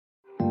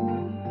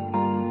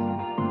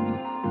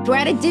We're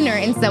at a dinner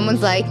and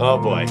someone's like, Oh,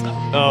 boy.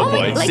 Oh,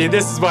 boy. like- See,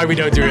 this is why we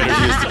don't do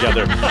interviews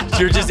together. So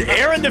you're just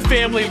airing the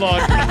family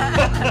laundry.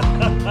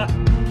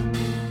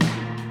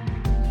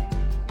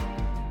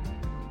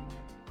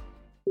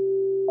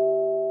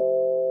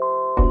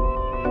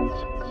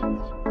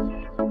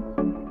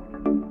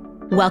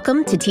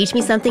 Welcome to Teach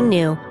Me Something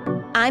New.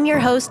 I'm your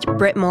host,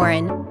 Britt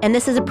Morin, and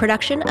this is a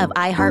production of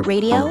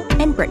iHeartRadio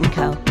and Brit &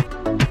 Co.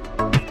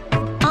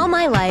 All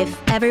my life,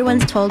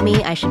 everyone's told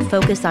me I should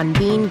focus on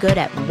being good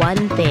at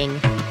one thing.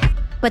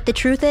 But the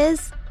truth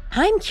is,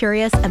 I'm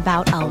curious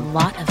about a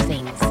lot of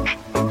things.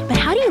 But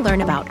how do you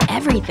learn about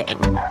everything?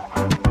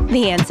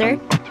 The answer?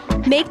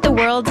 Make the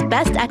world's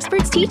best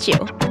experts teach you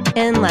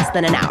in less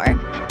than an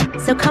hour.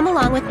 So come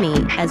along with me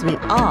as we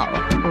all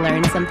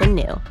learn something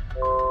new.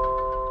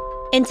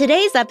 In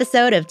today's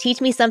episode of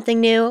Teach Me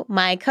Something New,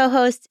 my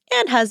co-host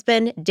and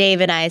husband,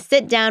 Dave, and I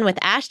sit down with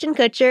Ashton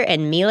Kutcher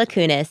and Mila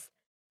Kunis.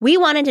 We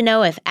wanted to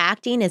know if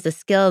acting is a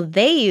skill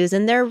they use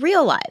in their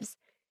real lives,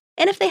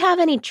 and if they have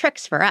any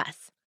tricks for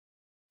us.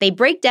 They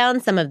break down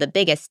some of the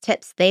biggest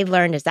tips they've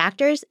learned as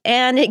actors,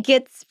 and it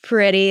gets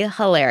pretty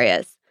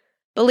hilarious.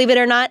 Believe it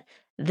or not,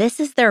 this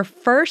is their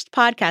first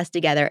podcast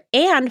together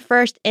and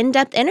first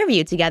in-depth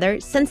interview together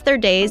since their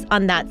days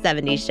on That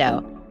 70s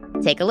Show.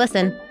 Take a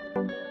listen.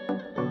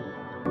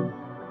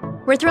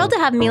 We're thrilled to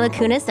have Mila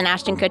Kunis and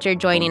Ashton Kutcher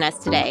joining us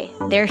today.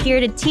 They're here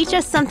to teach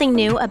us something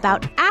new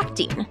about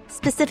acting,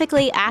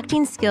 specifically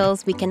acting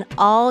skills we can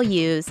all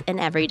use in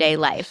everyday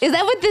life. is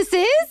that what this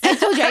is? I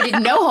told you I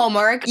did no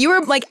homework. You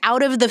were like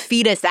out of the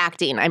fetus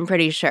acting, I'm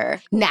pretty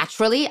sure.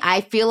 Naturally,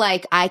 I feel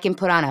like I can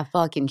put on a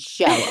fucking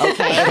show,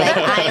 okay? Like,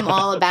 I am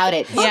all about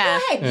it. Oh, Yeah.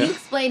 go ahead. You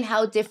explain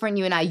how different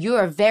you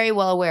are very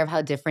well aware of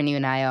how different you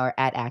and I are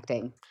at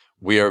acting.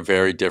 We are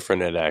very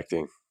different at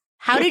acting.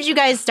 How did you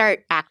guys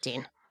start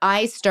acting?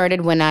 I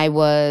started when I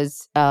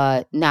was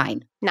 9.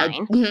 9.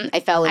 I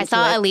fell into I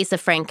saw it. a Lisa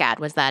Frank ad.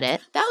 Was that it?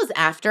 That was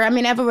after. I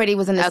mean, everybody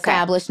was an Okay.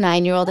 established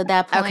 9-year-old at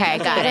that point. Okay,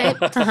 got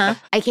it. Uh-huh.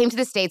 I came to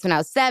the States when I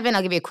was 7.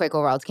 I'll give you a quick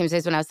overall. I came to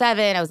the States when I was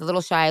 7. I was a little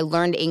shy,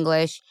 learned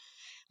English.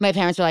 My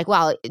parents were like,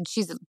 wow,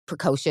 she's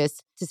precocious,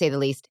 to say the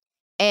least.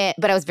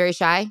 But I was very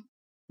shy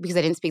because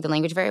I didn't speak the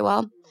language very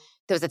well.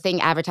 There was a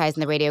thing advertised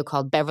in the radio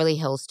called Beverly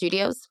Hills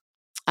Studios.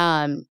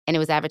 And it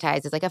was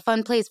advertised as like a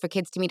fun place for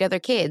kids to meet other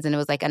kids. And it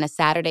was like on a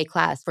Saturday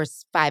class for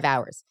 5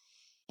 hours.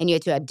 And you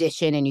had to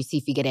audition and you see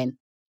if you get in.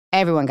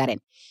 Everyone got in.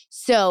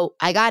 So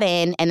I got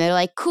in and they're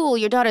like, cool,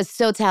 your daughter's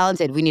so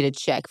talented. We need a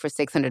check for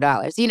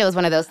 $600. You know, it was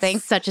one of those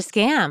things. Such a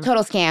scam.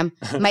 Total scam.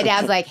 My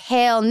dad's like,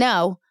 hell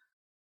no.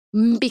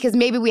 Because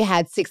maybe we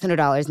had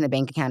 $600 in the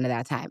bank account at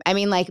that time. I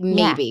mean, like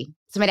maybe.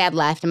 So my dad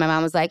left and my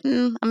mom was like,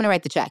 I'm going to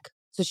write the check.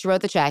 So she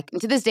wrote the check.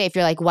 And to this day, if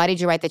you're like, why did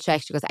you write the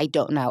check? She goes, I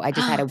don't know. I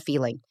just had a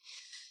feeling.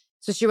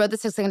 So she wrote the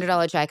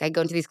 $600 check. I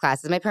go into these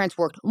classes. My parents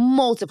worked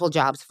multiple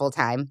jobs full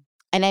time.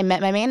 And I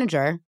met my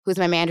manager, who's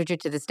my manager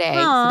to this day.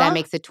 Aw. So that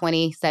makes it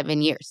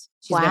 27 years.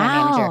 She's been my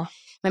manager.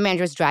 My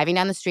manager was driving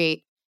down the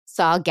street,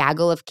 saw a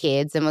gaggle of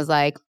kids and was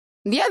like,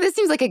 yeah, this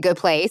seems like a good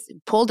place.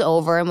 Pulled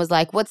over and was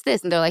like, what's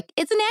this? And they're like,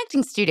 it's an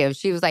acting studio.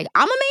 She was like,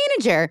 I'm a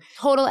manager.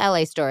 Total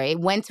LA story.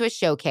 Went to a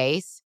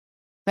showcase.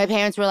 My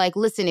parents were like,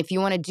 listen, if you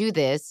want to do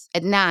this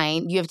at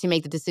 9, you have to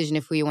make the decision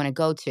of who you want to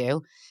go to.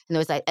 And there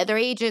was like other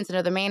agents and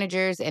other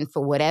managers. And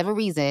for whatever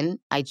reason,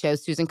 I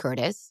chose Susan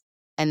Curtis.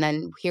 And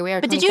then here we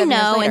are. But did you 27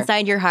 years know later.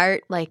 inside your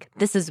heart, like,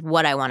 this is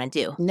what I want to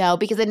do? No,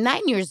 because at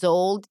 9 years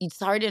old, it's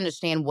hard to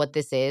understand what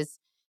this is.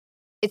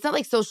 It's not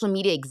like social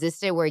media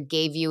existed where it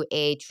gave you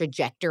a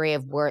trajectory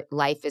of where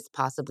life is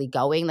possibly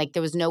going. Like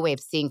there was no way of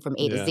seeing from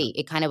A to Z.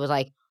 It kind of was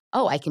like,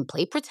 oh, I can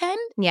play pretend?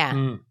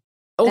 Yeah.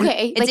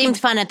 Okay. It seemed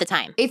fun at the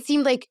time. It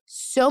seemed like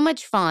so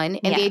much fun.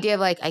 And the Yeah. idea of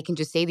like, I can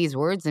just say these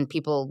words and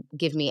people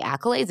give me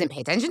accolades and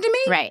pay attention to me?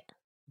 Right.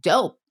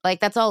 Dope. Like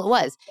that's all it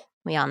was.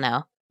 We all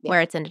know Yeah.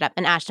 where it's ended up.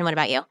 And Ashton, what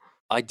about you?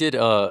 I did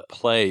a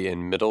play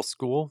in middle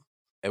school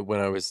when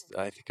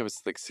I think I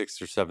was like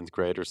 6th or 7th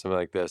grade or something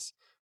like this.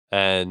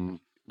 And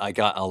I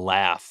got a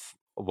laugh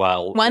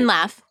while One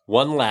laugh.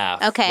 One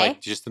laugh. Okay. Like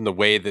just in the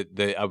way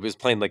that I was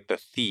playing like the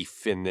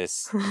thief in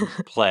this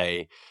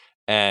play.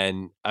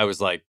 And I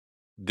was like,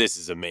 this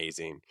is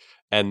amazing.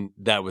 And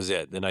that was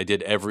it. Then I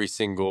did every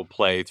single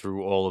play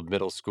through all of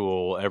middle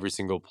school, every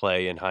single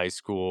play in high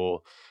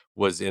school,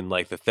 was in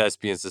like the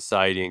Thespian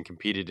Society and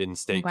competed in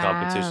state Wow.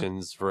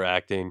 competitions for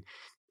acting.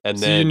 And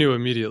So then you knew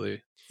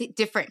immediately.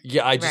 Different.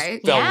 yeah, I just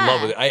Right? fell in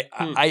love Yeah. with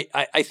it.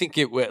 I think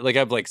it like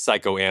I've like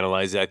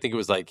psychoanalyzed it. I think it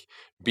was like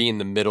being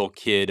the middle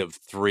kid of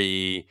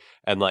 3,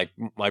 and like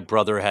my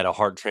brother had a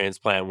heart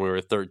transplant when we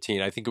were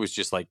 13. I think it was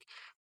just like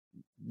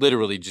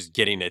literally just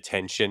getting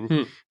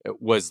attention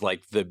was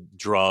like the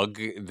drug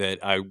that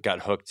I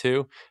got hooked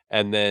to.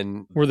 And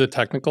then Were the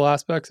technical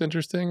aspects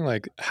interesting?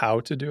 Like how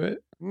to do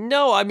it?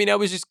 no, I mean, I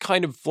was just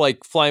kind of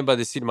like flying by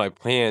the seat of my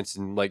pants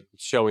and like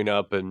showing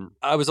up. And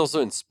I was also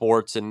in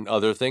sports and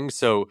other things.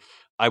 So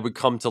I would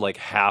come to like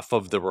half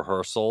of the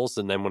rehearsals.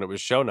 And then when it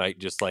was show night,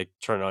 just like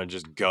turn on and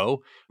just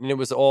go. And it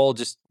was all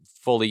just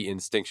fully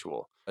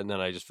instinctual. And then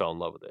I just fell in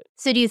love with it.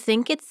 So do you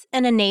think it's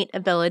an innate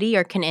ability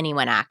or can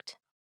anyone act?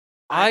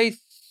 I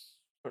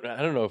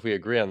don't know if we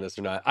agree on this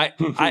or not. I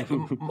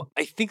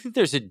think that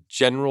there's a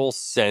general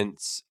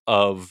sense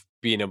of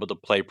being able to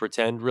play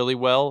pretend really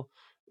well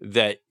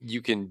that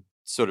you can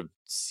sort of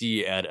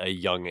see at a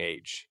young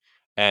age.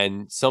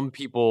 And some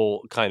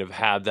people kind of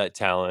have that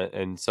talent,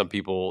 and some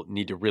people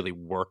need to really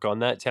work on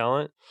that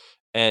talent.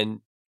 And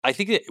I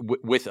think that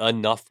with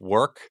enough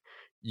work,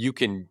 you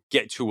can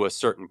get to a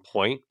certain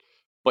point,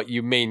 but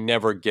you may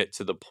never get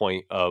to the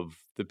point of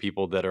the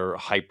people that are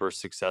hyper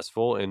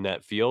successful in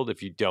that field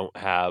if you don't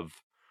have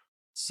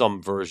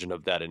some version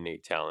of that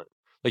innate talent.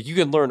 Like you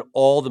can learn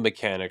all the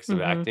mechanics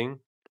of acting,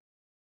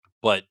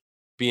 but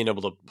being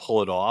able to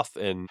pull it off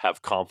and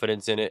have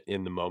confidence in it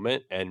in the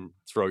moment and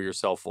throw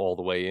yourself all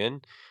the way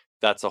in,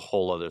 that's a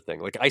whole other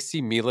thing. Like I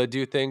see Mila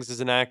do things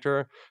as an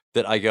actor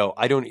that I go,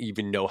 I don't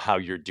even know how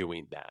you're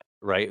doing that,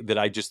 right? That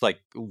I just like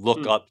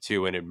look up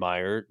to and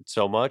admire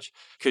so much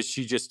because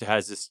she just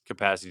has this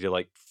capacity to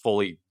like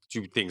fully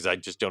do things I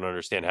just don't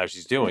understand how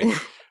she's doing.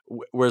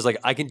 Whereas like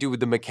I can do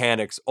the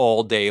mechanics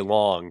all day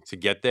long to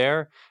get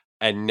there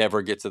and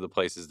never get to the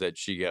places that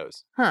she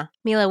goes. Huh.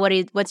 Mila,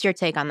 what's your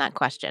take on that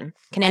question?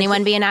 Can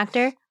anyone be an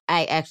actor?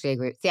 I actually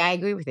agree. See, I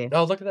agree with you.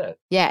 Oh, look at that.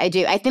 Yeah, I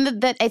do. I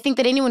think I think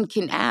that anyone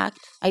can act.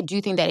 I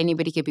do think that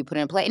anybody could be put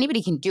in a play.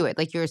 Anybody can do it.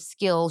 Like your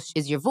skill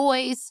is your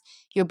voice,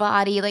 your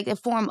body, like a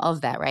form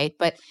of that, right?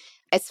 But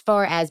as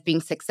far as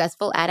being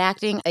successful at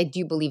acting, I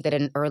do believe that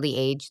at an early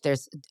age,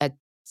 there's a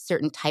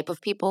certain type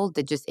of people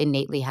that just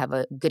innately have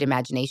a good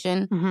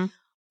imagination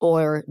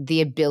or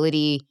the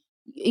ability,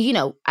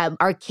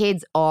 our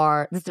kids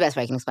are, this is the best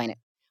way I can explain it.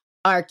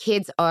 Our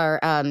kids are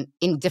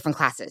in different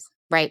classes,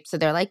 right? So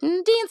they're like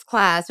dance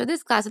class or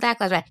this class or that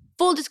class, right?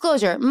 Full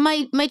disclosure,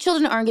 my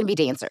children aren't going to be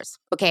dancers,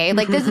 okay?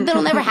 Like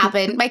that'll never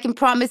happen. I can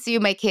promise you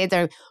my kids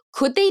are,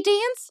 could they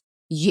dance?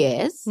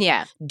 Yes.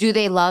 Yeah. Do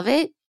they love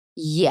it?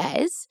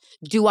 Yes.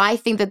 Do I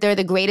think that they're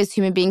the greatest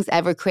human beings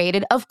ever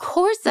created? Of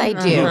course I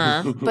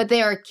do. But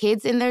there are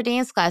kids in their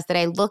dance class that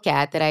I look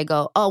at that I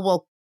go, oh,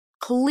 well,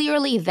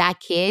 clearly that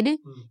kid,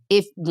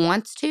 if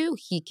wants to,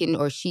 he can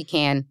or she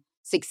can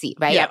succeed,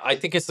 right? Yeah, I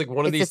think it's like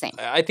one of It's the these. same.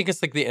 I think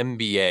it's like the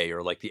NBA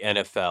or like the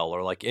NFL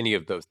or like any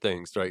of those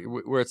things, right?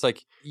 Where it's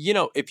like,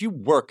 if you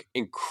work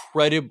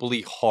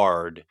incredibly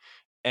hard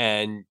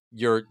and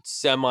you're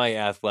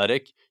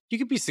semi-athletic, you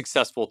can be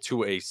successful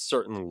to a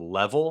certain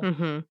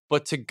level.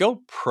 But to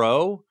go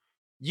pro,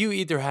 you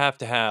either have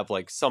to have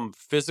like some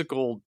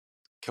physical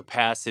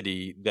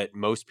capacity that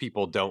most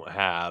people don't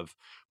have.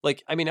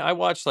 Like, I mean, I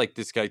watched like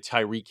this guy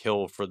Tyreek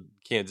Hill for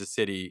Kansas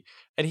City,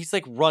 and he's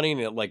like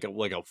running at like a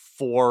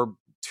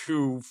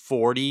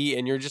 4.240,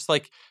 and you're just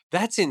like,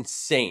 that's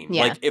insane.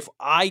 Yeah. Like, if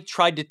I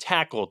tried to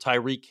tackle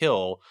Tyreek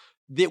Hill,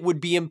 it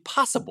would be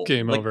impossible.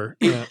 Game Like, over.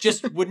 It Yeah.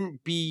 just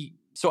wouldn't be.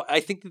 So I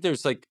think that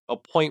there's like a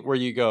point where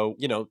you go,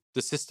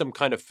 the system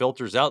kind of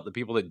filters out the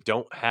people that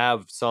don't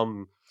have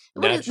some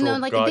natural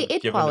like God the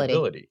it given quality.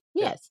 ability.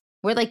 Yes.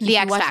 We're like The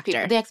X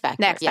Factor. The X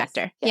Factor. The X yes.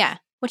 Factor. Yes. Yeah.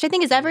 Which I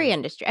think is every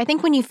industry. I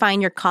think when you find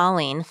your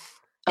calling,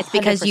 it's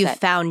because you 100%.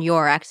 found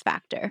your X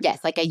Factor. Yes,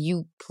 like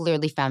you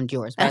clearly found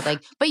yours, right?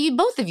 Like, but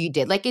both of you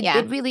did. Like, it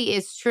really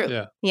is true.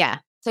 Yeah. Yeah.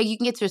 So you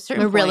can get to a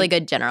certain I'm a really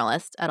point. good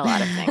generalist at a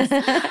lot of things.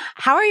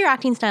 How are your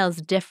acting styles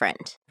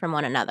different from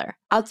one another?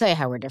 I'll tell you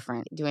how we're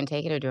different. Do you want to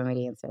take it or do you want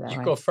me to answer that You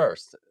one? go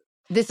first.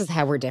 This is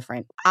how we're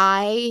different.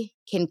 I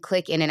can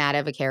click in and out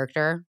of a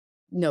character,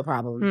 no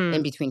problem,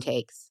 in between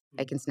takes.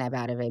 I can snap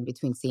out of it. In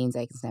between scenes,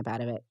 I can snap out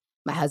of it.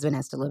 My husband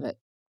has to live it.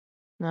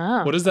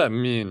 Oh. What does that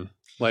mean?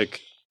 Like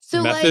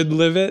So, method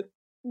live it?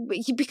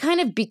 he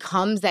kind of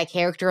becomes that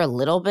character a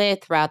little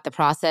bit throughout the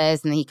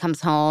process, and then he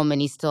comes home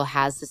and he still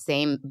has the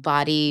same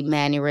body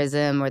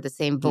mannerism or the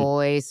same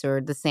voice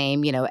or the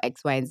same,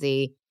 X, Y, and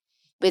Z.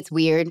 But it's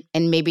weird,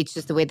 and maybe it's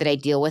just the way that I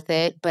deal with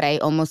it, but I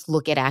almost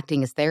look at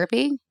acting as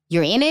therapy.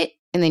 You're in it,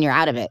 and then you're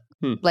out of it.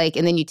 Like,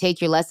 and then you take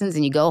your lessons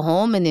and you go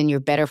home, and then you're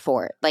better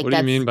for it. Like, What do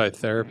you mean by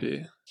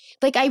therapy?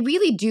 Like, I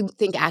really do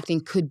think acting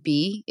could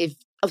be,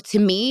 to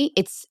me,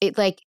 it's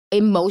like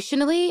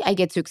emotionally, I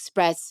get to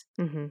express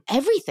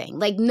everything.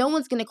 Like, no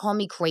one's going to call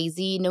me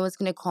crazy. No one's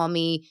going to call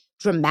me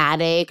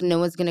dramatic. No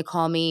one's going to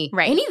call me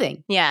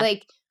anything. Yeah.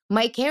 Like,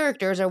 my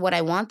characters are what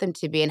I want them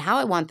to be and how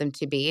I want them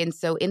to be. And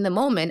so in the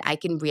moment, I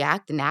can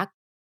react and act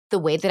the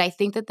way that I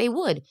think that they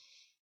would.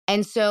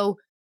 And so,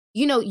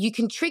 you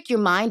can trick your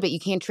mind, but you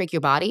can't trick your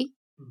body.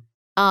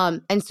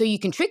 And so you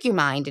can trick your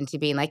mind into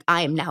being like,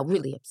 I am now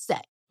really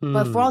upset.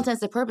 But for all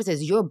intents and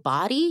purposes, your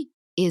body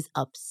is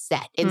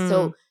upset. And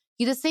so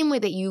the same way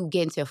that you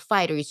get into a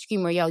fight or you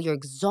scream or yell, you're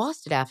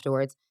exhausted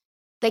afterwards.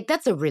 Like,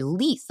 that's a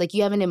release. Like,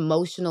 you have an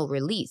emotional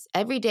release.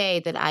 Every day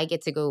that I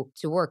get to go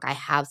to work, I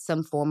have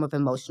some form of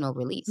emotional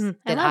release I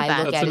that love I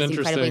that. look That's at an as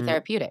incredibly interesting-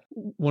 therapeutic.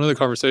 One of the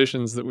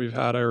conversations that we've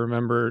had, I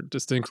remember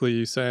distinctly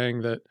you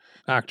saying that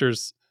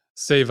actors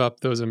save up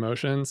those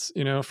emotions,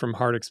 from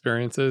hard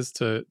experiences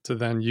to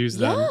then use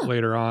them Yeah.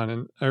 later on.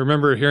 And I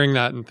remember hearing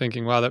that and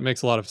thinking, wow, that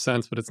makes a lot of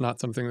sense, but it's not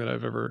something that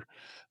I've ever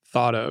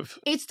thought of.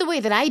 It's the way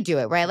that I do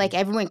it, right? Like,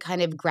 everyone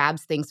kind of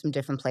grabs things from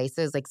different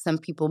places. Like, some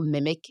people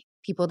mimic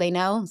people they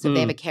know. So if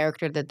they have a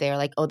character that they're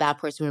like, oh, that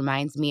person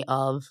reminds me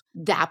of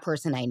that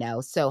person I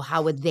know. So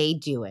how would they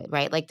do it,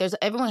 right? Like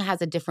everyone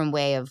has a different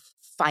way of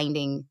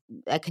finding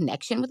a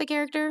connection with a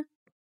character.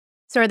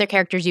 So are there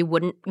characters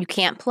you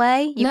can't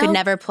play? You could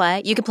never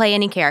play? You could play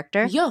any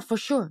character? Yeah, for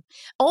sure.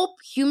 All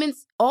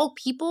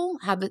people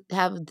have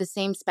the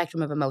same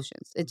spectrum of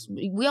emotions.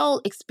 We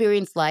all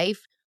experience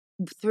life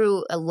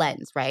through a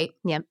lens, right?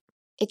 Yep.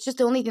 It's just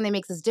the only thing that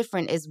makes us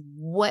different is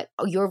what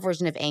your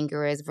version of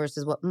anger is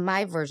versus what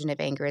my version of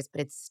anger is, but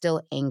it's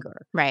still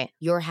anger. Right.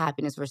 Your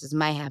happiness versus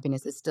my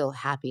happiness is still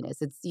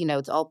happiness. It's,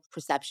 it's all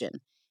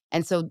perception.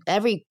 And so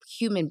every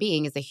human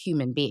being is a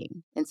human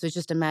being. And so it's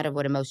just a matter of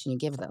what emotion you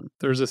give them.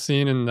 There's a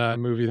scene in that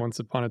movie Once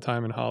Upon a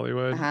Time in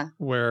Hollywood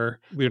where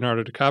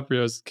Leonardo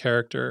DiCaprio's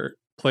character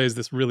plays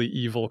this really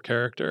evil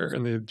character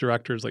and the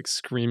director's like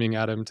screaming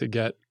at him to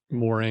get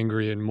more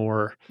angry and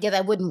more. Yeah,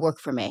 that wouldn't work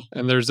for me.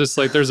 And there's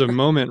a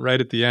moment right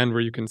at the end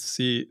where you can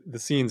see the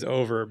scene's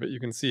over, but you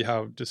can see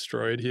how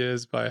destroyed he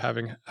is by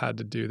having had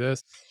to do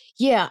this.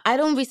 Yeah, I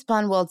don't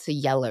respond well to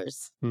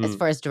yellers as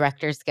far as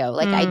directors go.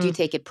 Like, I do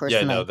take it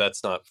personally. Yeah, no,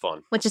 that's not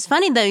fun. Which is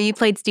funny, though. You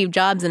played Steve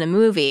Jobs in a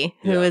movie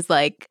who was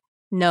like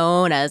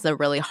known as a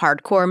really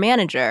hardcore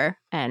manager.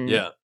 And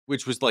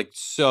which was like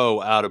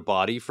so out of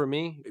body for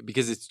me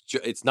because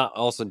it's not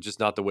also just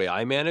not the way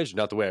I manage,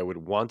 not the way I would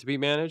want to be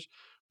managed.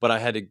 But I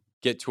had to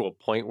get to a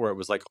point where it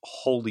was like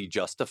wholly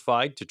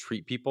justified to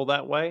treat people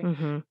that way.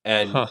 Mm-hmm.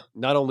 And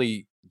not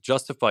only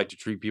justified to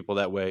treat people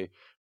that way,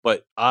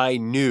 but I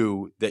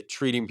knew that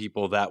treating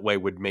people that way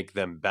would make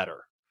them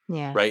better.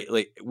 Yeah. Right.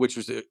 Like, which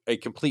was a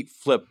complete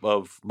flip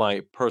of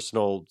my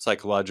personal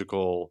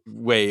psychological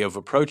way of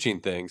approaching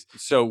things.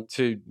 So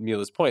to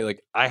Mila's point,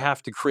 like I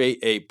have to create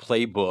a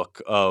playbook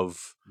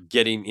of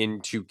getting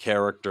into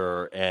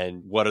character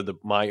and what are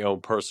my own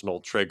personal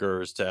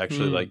triggers to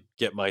actually like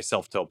get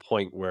myself to a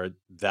point where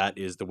that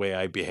is the way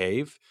I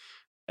behave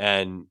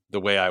and the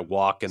way I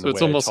walk and so the way I talk.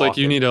 So it's almost like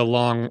you need a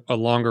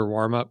longer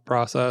warm-up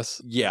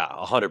process. Yeah,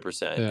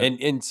 100%. Yeah. And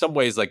in some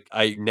ways, like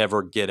I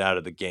never get out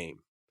of the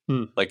game.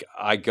 Like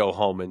I go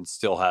home and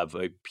still have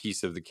a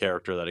piece of the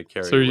character that I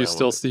carry. So are you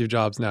still Steve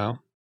Jobs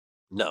now?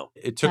 No,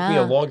 it took me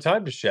a long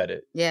time to shed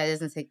it. Yeah, it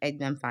doesn't take.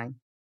 I'm fine.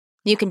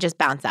 You can just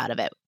bounce out of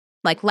it.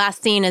 Like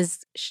last scene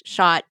is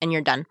shot and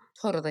you're done.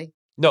 Totally.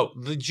 No,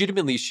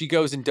 legitimately, she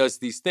goes and does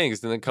these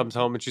things and then comes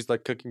home and she's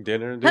like cooking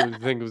dinner and doing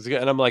things.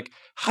 And I'm like,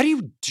 how do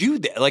you do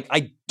that? Like,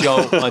 I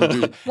don't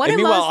understand. And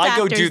meanwhile, I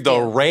go do the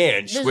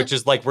ranch, which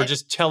is like, we're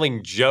just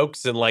telling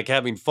jokes and like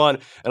having fun.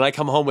 And I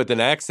come home with an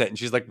accent and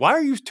she's like, why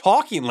are you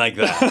talking like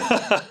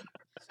that?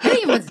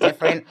 Everyone's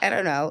different. I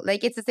don't know.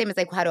 Like, it's the same as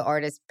like how do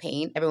artists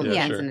paint? Everyone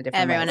paints in a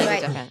different way. Everyone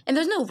is different. And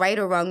there's no right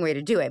or wrong way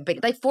to do it.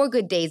 But like 4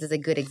 Good Days is a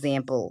good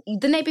example.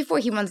 The night before,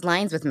 he runs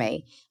lines with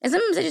me. And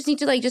sometimes I just need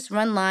to like just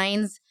run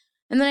lines.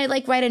 And then I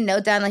like write a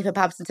note down, like it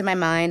pops into my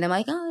mind. I'm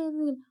like,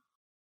 oh,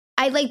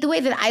 I like the way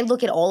that I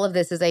look at all of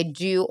this is I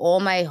do all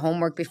my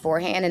homework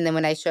beforehand. And then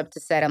when I show up to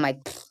set, I'm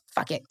like,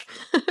 fuck it.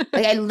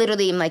 Like I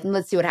literally am like,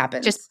 let's see what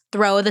happens. Just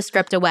throw the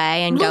script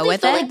away and go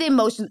with it? Like the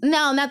emotion.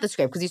 No, not the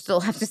script because you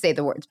still have to say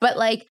the words. But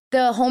like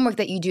the homework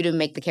that you do to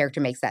make the character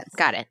make sense.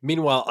 Got it.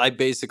 Meanwhile, I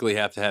basically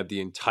have to have the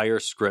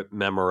entire script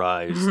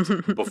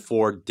memorized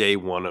before day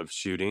 1 of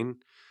shooting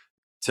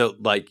to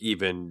like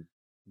even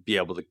be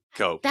able to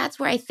cope. That's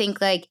where I think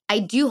like I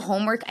do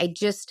homework. I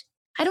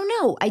don't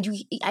know. I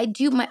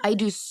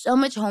do so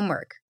much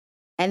homework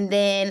and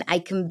then I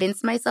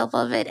convince myself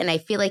of it. And I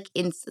feel like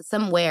in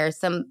somewhere,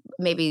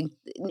 maybe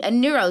a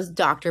neuro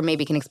doctor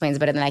maybe can explain this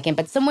better than I can,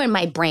 but somewhere in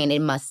my brain, it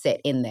must sit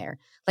in there.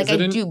 Like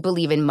I do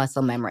believe in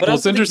muscle memory. Well,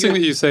 it's interesting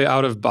that you say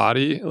out of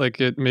body.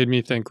 Like it made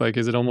me think like,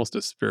 is it almost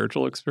a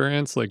spiritual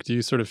experience? Like, do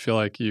you sort of feel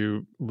like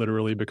you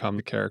literally become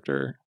the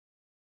character?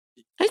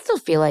 I still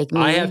feel like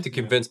me. I have to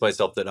convince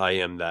myself that I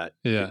am that.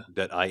 Yeah.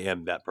 That I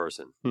am that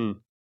person.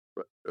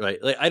 Right.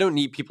 Like I don't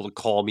need people to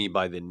call me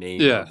by the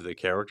name of the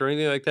character or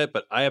anything like that,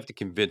 but I have to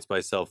convince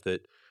myself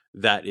that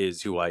that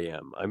is who I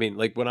am. I mean,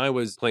 like when I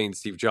was playing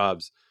Steve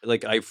Jobs,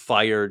 like I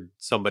fired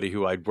somebody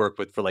who I'd worked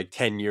with for like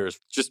 10 years.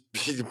 Just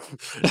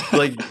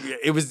like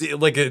it was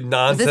like a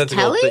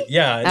nonsensical thing.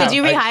 Yeah. Did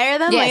you rehire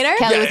them later?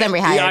 Kelly was then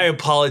rehired. Yeah, I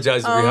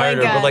apologize for rehiring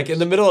her, but like in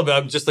the middle of it,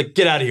 I'm just like,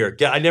 get out of here.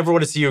 I never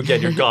want to see you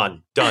again. You're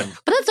gone. Done.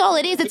 But that's all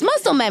it is. It's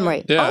muscle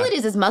memory. Yeah. All it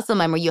is muscle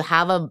memory. You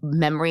have a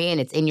memory and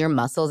it's in your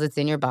muscles. It's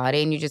in your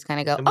body and you just kind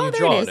of go, and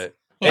there it is. It.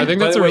 I think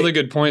that's a really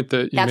good point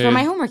that you That's made, where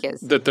my homework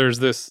is. That there's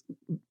this,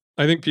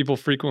 I think people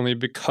frequently,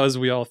 because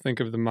we all think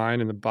of the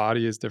mind and the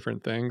body as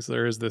different things,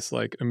 there is this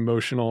like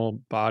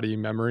emotional body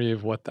memory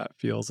of what that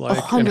feels like.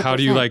 100%. And how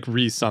do you like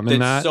re-summon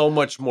that? It's so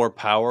much more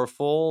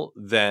powerful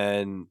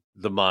than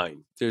the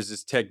mind. There's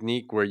this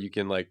technique where you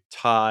can like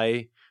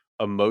tie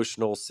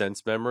emotional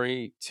sense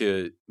memory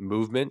to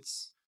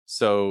movements.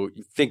 So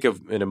you think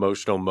of an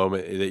emotional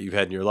moment that you've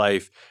had in your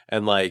life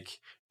and like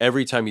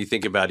every time you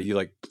think about it, you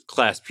like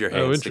clasp your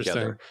hands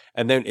together.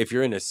 And then if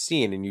you're in a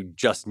scene and you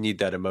just need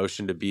that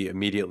emotion to be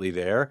immediately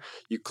there,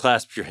 you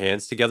clasp your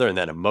hands together and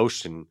that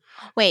emotion.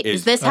 Wait,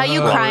 is this how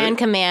you cry on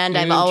command?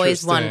 I've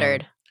always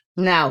wondered.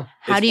 No.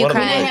 How do you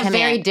cry? I have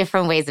very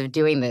different ways of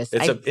doing this.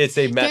 It's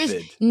a method.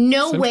 There's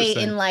no way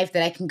in life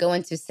that I can go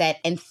into set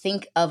and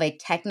think of a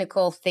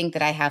technical thing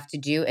that I have to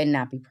do and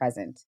not be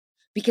present.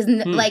 Because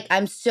like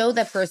I'm so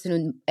that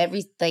person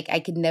who I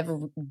could never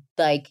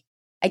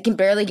I can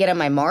barely get on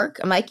my mark.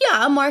 I'm like,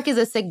 yeah, a mark is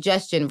a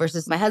suggestion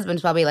versus my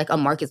husband's probably like a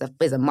mark is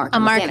a mark. A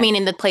mark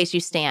meaning the place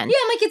you stand. Yeah,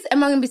 I'm like, I'm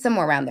going to be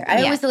somewhere around there.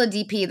 I always tell a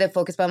DP the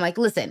focus, but I'm like,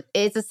 listen,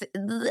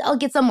 I'll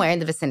get somewhere in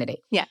the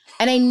vicinity. Yeah.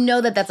 And I know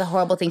that that's a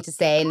horrible thing to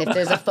say. And if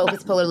there's a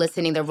focus puller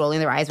listening, they're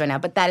rolling their eyes right now.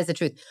 But that is the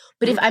truth.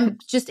 But if I'm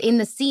just in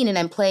the scene and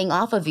I'm playing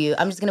off of you,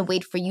 I'm just going to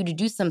wait for you to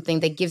do something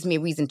that gives me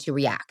a reason to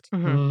react.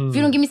 Mm-hmm. If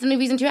you don't give me some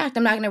reason to react,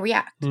 I'm not going to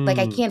react. Like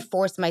I can't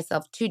force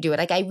myself to do it.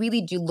 Like I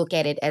really do look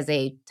at it as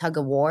a tug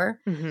of war.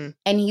 And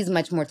he's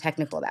much more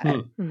technical about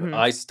it.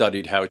 I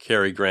studied how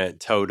Cary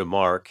Grant towed a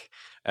mark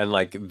and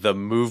like the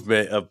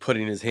movement of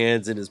putting his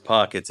hands in his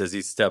pockets as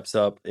he steps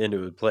up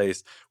into a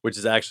place, which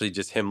is actually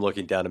just him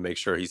looking down to make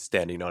sure he's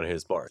standing on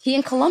his mark. He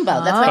and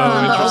Columbo. That's why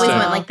Columbo always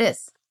went like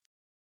this.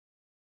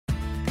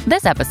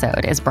 This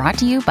episode is brought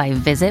to you by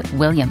Visit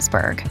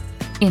Williamsburg.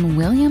 In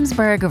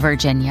Williamsburg,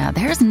 Virginia,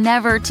 there's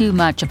never too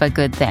much of a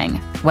good thing.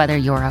 Whether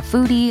you're a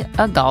foodie,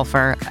 a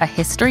golfer, a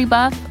history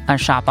buff, a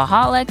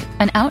shopaholic,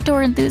 an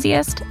outdoor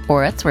enthusiast,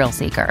 or a thrill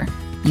seeker,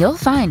 you'll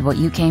find what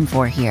you came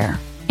for here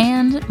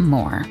and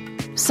more.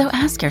 So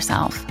ask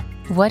yourself,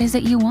 what is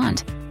it you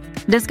want?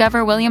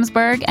 Discover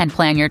Williamsburg and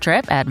plan your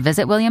trip at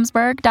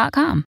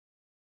visitwilliamsburg.com.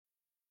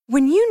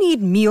 When you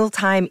need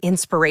mealtime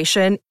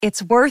inspiration,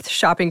 it's worth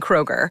shopping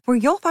Kroger, where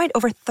you'll find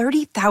over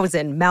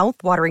 30,000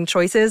 mouth-watering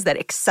choices that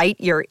excite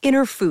your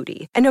inner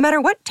foodie. And no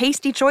matter what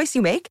tasty choice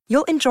you make,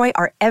 you'll enjoy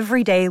our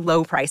everyday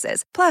low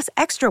prices, plus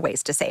extra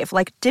ways to save,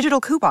 like digital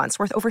coupons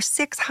worth over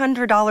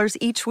 $600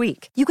 each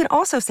week. You can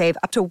also save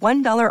up to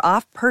 $1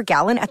 off per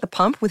gallon at the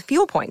pump with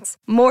fuel points.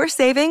 More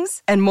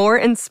savings and more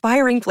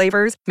inspiring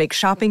flavors make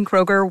shopping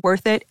Kroger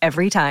worth it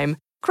every time.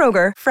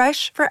 Kroger,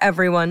 fresh for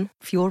everyone.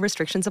 Fuel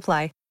restrictions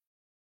apply.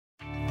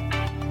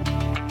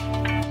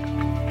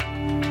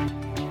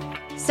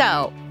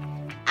 So,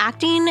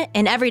 acting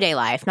in everyday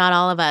life, not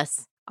all of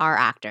us are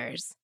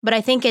actors. But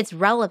I think it's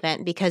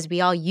relevant because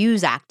we all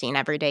use acting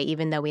every day,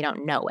 even though we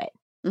don't know it.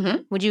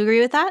 Mm-hmm. Would you agree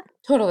with that?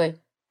 Totally.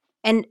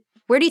 And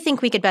where do you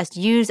think we could best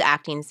use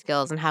acting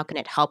skills and how can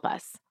it help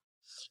us?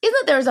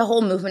 Isn't there's a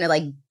whole movement of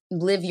like,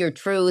 live your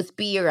truth,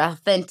 be your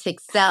authentic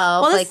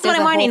self? Well, this is what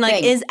I'm wondering.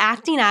 Like, is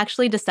acting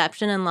actually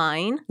deception and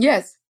lying?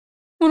 Yes,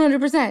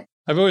 100%.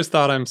 I've always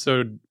thought I'm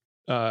so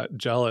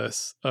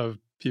jealous of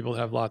people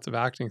have lots of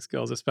acting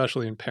skills,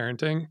 especially in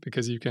parenting,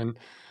 because you can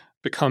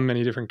become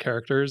many different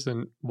characters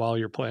and while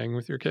you're playing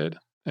with your kid.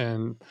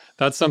 And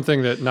that's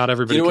something that not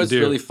everybody can do. What's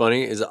really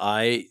funny is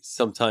I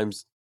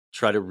sometimes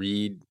try to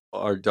read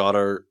our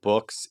daughter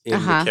books in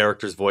the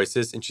characters'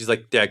 voices. And she's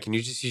like, Dad, can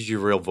you just use your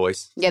real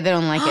voice? Yeah, they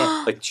don't like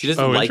it. Like, she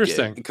doesn't like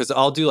it. Because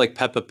I'll do like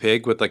Peppa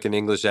Pig with like an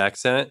English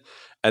accent.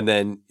 And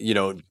then,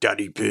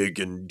 Daddy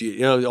Pig and,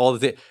 all the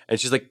things. And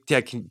she's like,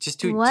 Dad, can you just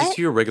do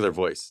your regular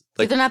voice?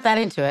 Like, they're not that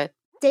into it.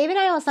 David and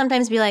I will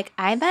sometimes be like,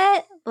 I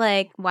bet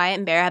like Wyatt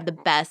and Bear have the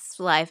best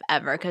life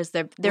ever because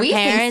their we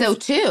parents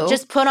think so too.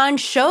 Just put on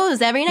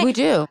shows every night. We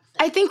do.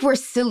 I think we're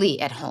silly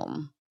at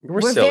home.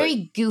 We're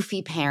very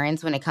goofy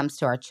parents when it comes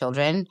to our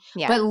children.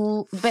 Yeah. But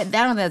I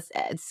don't think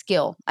that's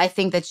skill. I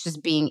think that's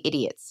just being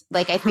idiots.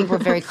 Like, I think we're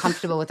very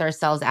comfortable with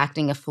ourselves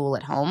acting a fool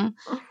at home.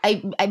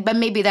 But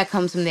maybe that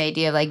comes from the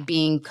idea of like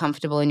being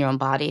comfortable in your own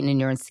body and in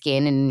your own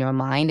skin and in your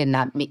mind and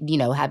not,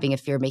 having a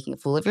fear of making a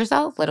fool of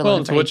yourself. Let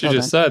alone to what you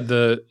just said,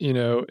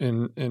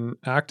 in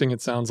acting,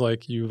 it sounds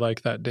like you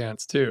like that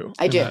dance too.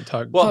 I do.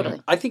 Totally.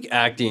 I think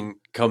acting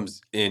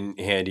comes in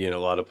handy in a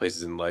lot of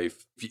places in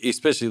life,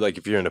 especially like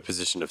if you're in a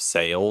position of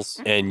sales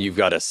and you've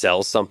got to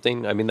sell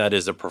something. I mean, that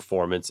is a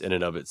performance in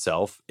and of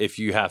itself. If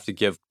you have to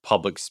give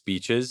public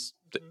speeches,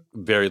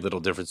 very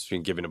little difference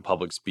between giving a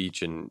public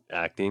speech and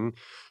acting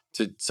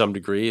to some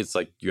degree. It's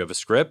like you have a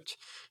script,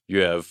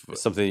 you have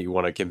something that you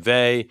want to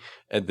convey,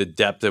 and the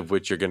depth of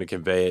which you're going to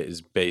convey it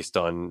is based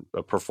on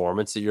a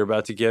performance that you're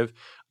about to give.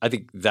 I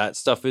think that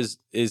stuff is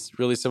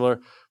really similar.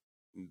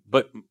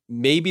 But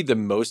maybe the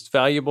most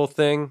valuable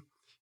thing,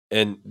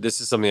 and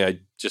this is something I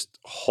just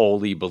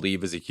wholly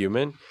believe as a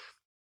human,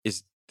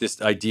 is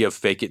this idea of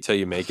fake it till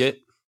you make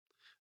it,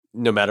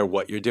 no matter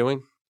what you're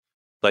doing.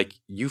 Like,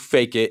 you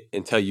fake it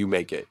until you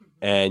make it.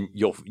 And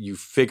you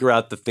figure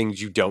out the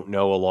things you don't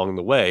know along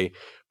the way,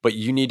 but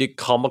you need to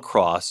come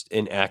across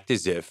and act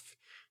as if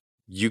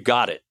you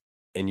got it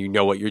and you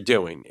know what you're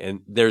doing.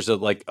 And there's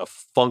a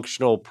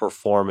functional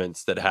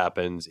performance that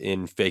happens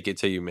in fake it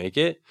till you make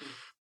it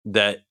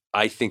that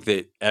I think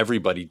that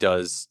everybody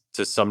does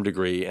to some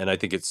degree, and I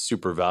think it's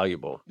super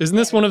valuable. Isn't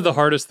this one of the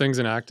hardest things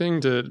in acting,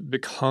 to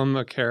become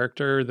a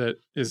character that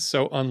is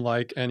so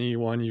unlike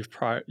anyone you've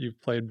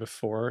played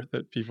before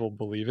that people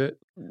believe it?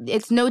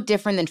 It's no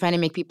different than trying to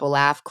make people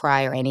laugh,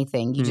 cry, or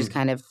anything. You just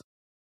kind of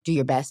do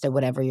your best at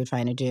whatever you're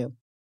trying to do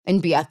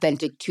and be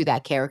authentic to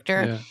that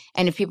character. Yeah.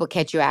 And if people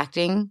catch you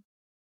acting,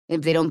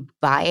 if they don't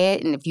buy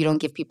it, and if you don't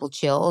give people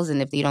chills,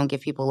 and if you don't give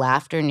people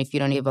laughter, and if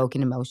you don't evoke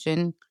an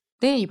emotion,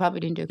 then you probably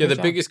didn't do a Yeah, great the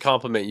job. biggest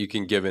compliment you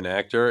can give an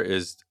actor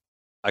is,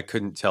 I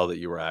couldn't tell that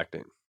you were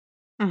acting.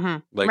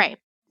 Like, right.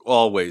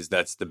 always,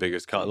 that's the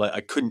biggest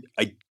like,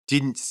 I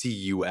didn't see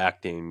you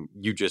acting.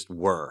 You just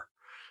were.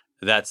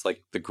 That's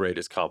like the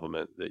greatest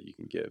compliment that you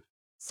can give.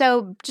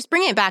 So just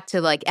bringing it back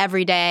to like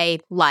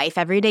everyday life,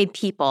 everyday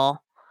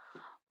people,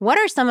 what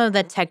are some of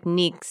the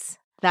techniques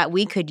that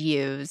we could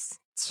use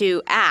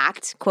to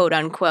act, quote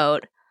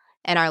unquote,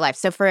 in our life?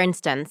 So for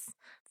instance,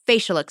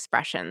 facial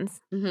expressions.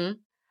 Mm-hmm.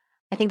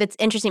 I think that's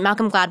interesting.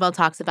 Malcolm Gladwell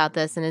talks about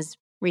this in his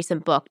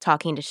recent book,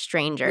 Talking to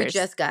Strangers. We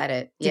just got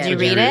it. Did you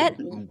read it?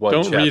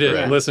 Don't read it.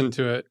 Yeah. Listen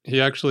to it. He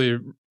actually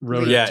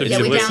wrote Yeah, it to yeah,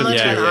 be we listened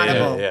downloaded to. it on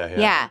Audible.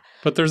 Yeah.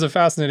 But there's a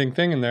fascinating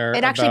thing in there.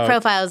 It actually about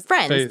profiles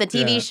Friends, faith, the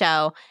TV yeah.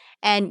 show.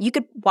 And you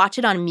could watch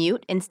it on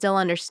mute and still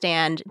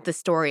understand the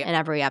story in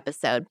every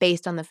episode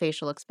based on the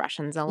facial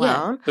expressions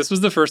alone. This was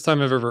the first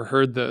time I've ever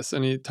heard this.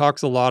 And he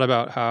talks a lot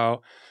about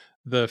how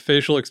the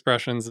facial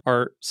expressions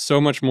are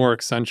so much more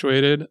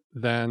accentuated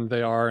than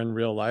they are in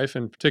real life.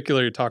 In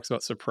particular, he talks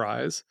about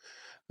surprise,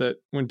 that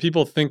when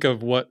people think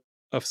of what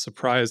a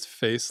surprised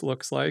face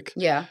looks like,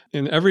 Yeah.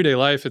 in everyday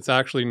life, it's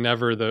actually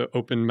never the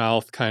open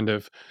mouth kind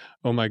of,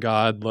 oh my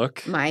God,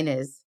 look. Mine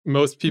is.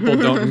 Most people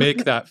don't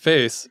make that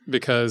face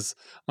because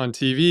on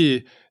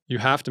TV, you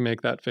have to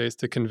make that face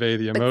to convey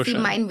the emotion. But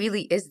see, mine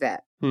really is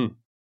that. Hmm.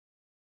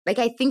 Like,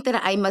 I think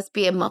that I must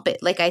be a Muppet.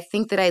 Like, I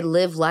think that I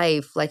live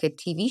life like a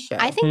TV show.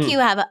 I think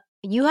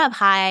you have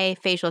high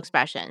facial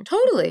expression.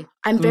 Totally.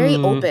 I'm very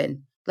Mm.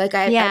 open. Like,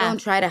 I Yeah. don't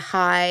try to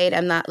hide.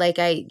 I'm not like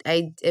I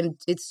am.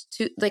 It's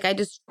too, like, I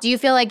just. Do you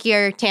feel like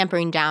you're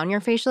tampering down your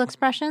facial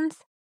expressions?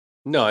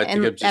 No, I think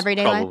In I'm just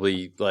everyday life?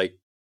 probably like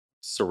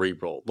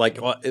cerebral. Like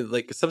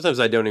sometimes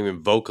I don't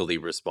even vocally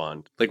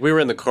respond. Like we were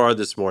in the car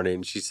this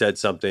morning, she said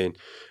something,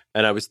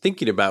 and I was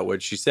thinking about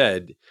what she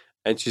said,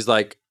 and she's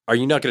like, "Are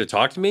you not going to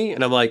talk to me?"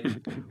 And I'm like,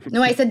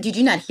 No, I said, did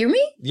you not hear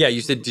me? "Yeah,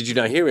 you said, did you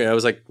not hear me?" And I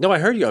was like, "No, I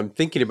heard you. I'm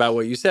thinking about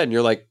what you said." And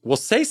you're like, "Well,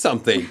 say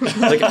something."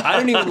 Like I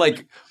don't even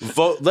like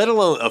vote, let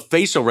alone a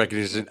facial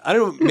recognition. I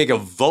don't make a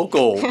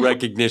vocal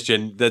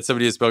recognition that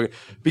somebody has spoken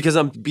because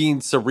I'm being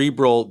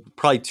cerebral,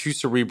 probably too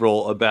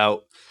cerebral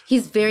about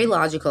He's very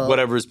logical.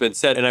 whatever's been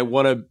said. And I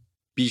want to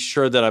be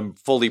sure that I'm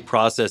fully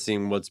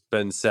processing what's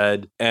been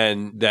said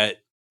and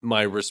that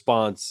my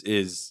response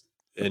is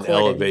an Accorded.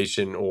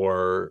 elevation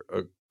or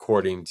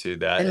according to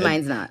that. And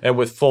mine's not. And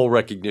with full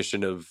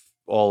recognition of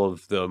all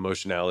of the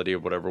emotionality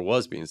of whatever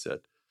was being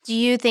said. Do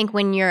you think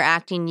when you're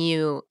acting,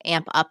 you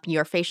amp up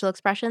your facial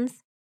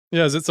expressions?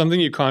 Yeah, is it something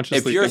you consciously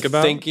If you're think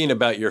about? thinking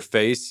about your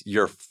face,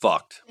 you're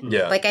fucked.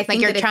 Yeah. Like, I think Like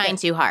you're that if trying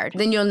that- too hard.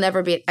 Then you'll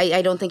never be.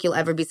 I don't think you'll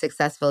ever be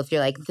successful if you're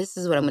like, this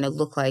is what I'm going to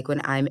look like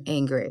when I'm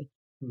angry,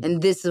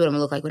 and this is what I'm going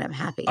to look like when I'm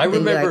happy. I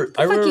Then you're remember,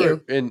 like, fuck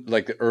you. in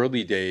like the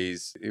early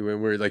days when we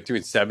were like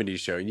doing 70s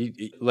show,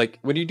 like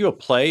when you do a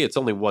play, it's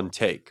only one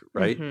take,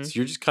 right? Mhm. So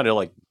you're just kind of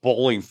like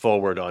bowling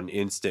forward on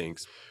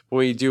instincts. But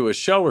when you do a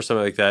show or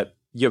something like that,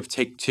 you have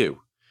take two,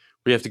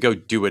 where you have to go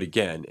do it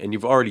again, and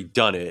you've already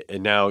done it,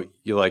 and now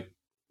you like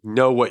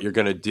know what you're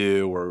gonna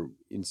do,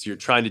 and so you're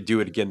trying to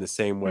do it again the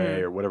same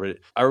way or whatever.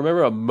 I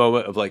remember a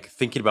moment of like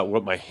thinking about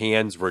what my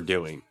hands were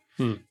doing.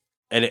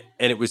 And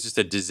it was just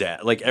a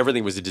disaster. Like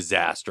everything was a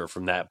disaster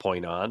from that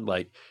point on.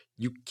 Like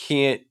you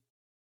can't,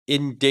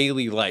 in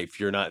daily life,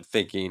 you're not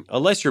thinking,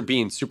 unless you're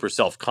being super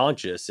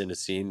self-conscious in a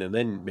scene, and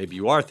then maybe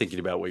you are thinking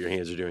about what your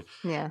hands are doing.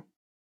 Yeah.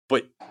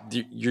 But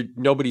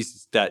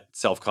nobody's that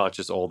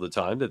self-conscious all the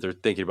time that they're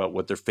thinking about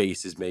what their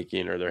face is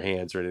making or their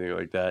hands or anything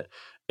like that.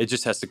 It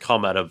just has to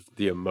come out of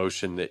the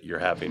emotion that you're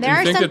having. Do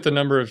you think that the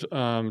number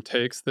of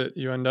takes that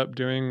you end up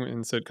doing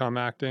in sitcom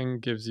acting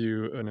gives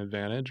you an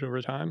advantage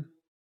over time?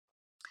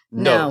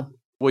 No.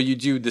 Well, you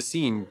do the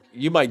scene,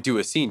 you might do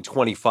a scene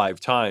 25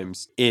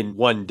 times in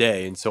one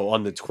day. And so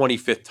on the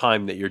 25th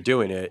time that you're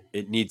doing it,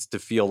 it needs to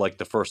feel like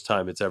the first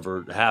time it's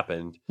ever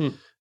happened.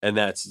 And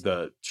that's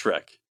the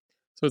trick.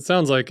 So it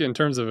sounds like in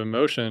terms of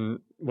emotion,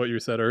 what you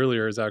said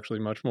earlier is actually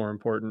much more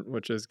important,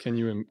 which is can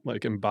you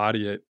like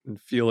embody it and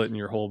feel it in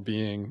your whole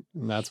being?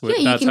 And that's what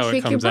that's how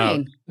it comes out.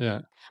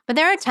 Yeah. But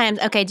there are times,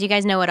 okay, do you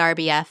guys know what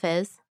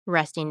RBF is?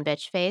 Resting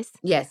bitch face?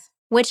 Yes.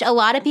 Which a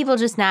lot of people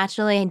just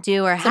naturally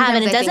do or have,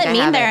 and it doesn't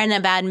mean they're in a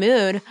bad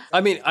mood.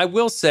 I mean, I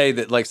will say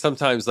that like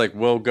sometimes like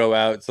we'll go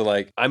out to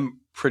like,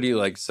 I'm pretty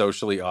like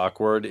socially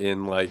awkward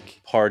in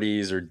like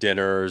parties or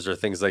dinners or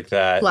things like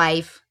that.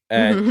 Life.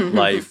 And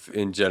life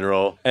in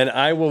general. And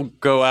I will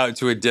go out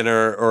to a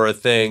dinner or a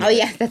thing. Oh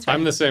yeah, that's right.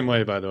 I'm the same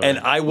way, by the way. And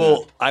I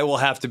will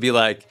have to be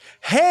like,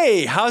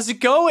 hey, how's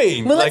it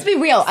going? Well, like, let's be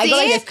real. I go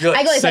like this.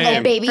 I go like,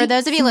 Same. baby. For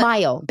those of you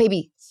smile,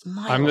 baby.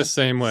 Smile. I'm the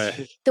same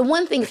way. The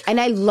one thing,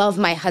 and I love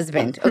my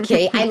husband,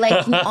 okay? I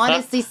like can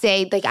honestly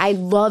say, like, I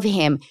love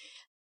him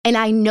and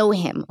I know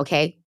him,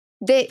 okay?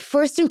 The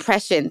first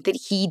impression that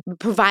he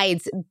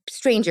provides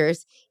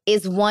strangers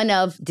is one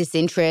of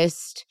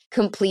disinterest,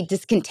 complete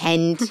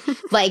discontent,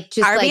 like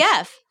just RBF.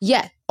 like,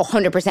 yeah,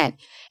 100%.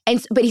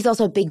 But he's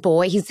also a big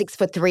boy. He's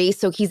 6'3",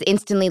 so he's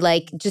instantly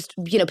like just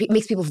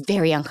makes people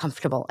very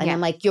uncomfortable. And I'm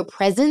like, your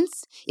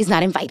presence is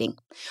not inviting.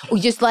 Or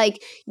just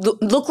like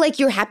look like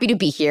you're happy to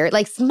be here.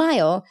 Like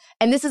smile.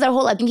 And this is our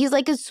whole. I think he's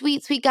like a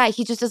sweet, sweet guy.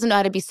 He just doesn't know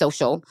how to be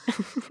social.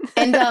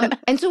 And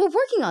so we're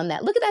working on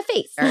that. Look at that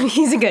face.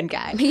 He's a good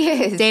guy. He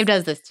is. Dave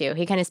does this too.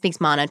 He kind of speaks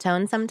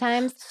monotone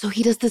sometimes. So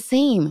he does the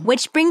same.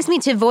 Which brings me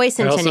to voice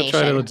intonation. I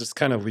also try to just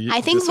kind of leave.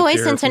 I think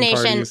voice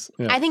intonation.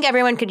 I think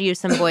everyone could use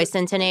some voice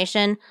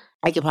intonation.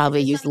 I could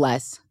probably use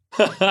less.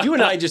 You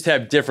and I just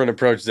have different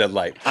approaches at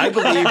life. I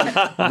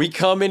believe we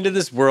come into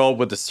this world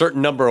with a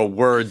certain number of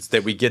words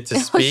that we get to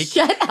speak.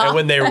 And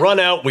when they run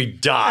out, we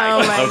die.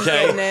 Oh my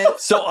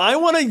goodness. So I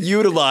want to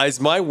utilize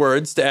my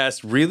words to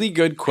ask really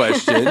good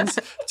questions,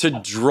 to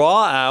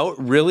draw out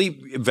really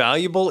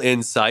valuable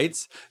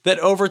insights that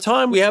over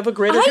time we have a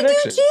greater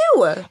connection.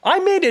 I do too. I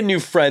made a new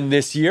friend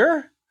this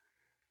year.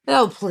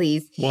 Oh,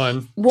 please.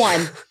 One.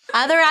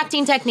 Other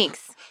acting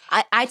techniques.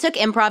 I took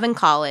improv in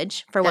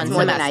college for one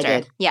semester. Than I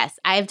did. Yes,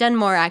 I've done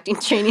more acting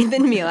training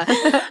than Mila.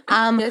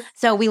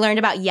 So we learned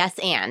about yes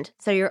and.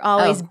 So you're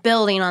always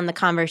building on the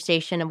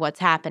conversation of what's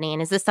happening.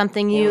 Is this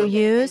something you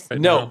use?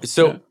 No.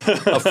 So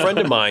a friend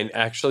of mine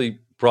actually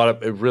brought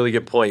up a really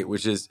good point,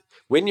 which is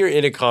when you're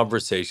in a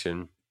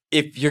conversation,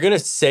 if you're going to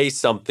say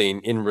something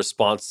in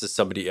response to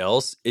somebody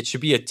else, it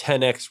should be a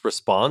 10x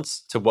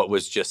response to what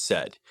was just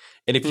said.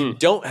 And if you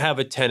don't have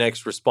a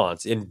 10x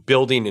response in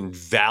building in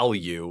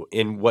value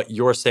in what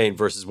you're saying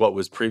versus what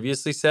was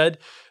previously said,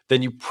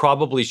 then you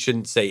probably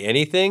shouldn't say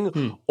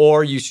anything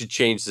or you should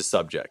change the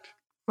subject.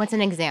 What's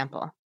an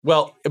example?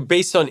 Well,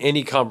 based on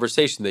any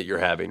conversation that you're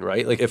having,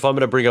 right? Like if I'm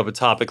going to bring up a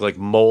topic like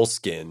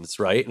moleskins,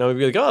 right? And I'm going to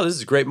be like, oh, this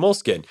is a great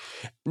moleskin.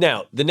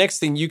 Now, the next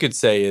thing you could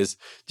say is,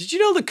 did you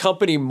know the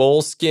company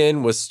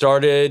Moleskin was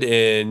started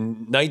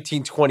in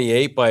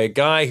 1928 by a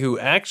guy who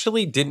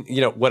actually didn't,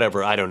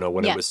 whatever, I don't know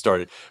when it was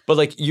started. But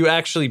like you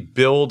actually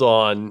build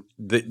on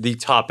the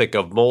topic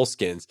of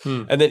moleskins.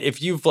 And then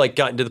if you've like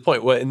gotten to the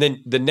point, and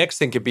then the next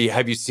thing could be,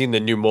 have you seen the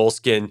new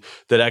Moleskin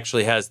that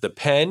actually has the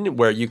pen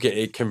where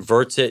it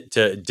converts it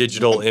to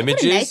digital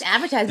images? What a nice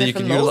advertisement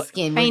for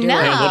Moleskin. I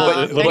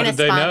know. Little did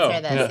they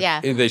know. This.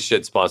 Yeah. They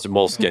should sponsor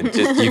Moleskin.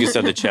 You can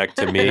send a check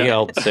to me.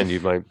 I'll send you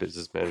my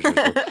business manager.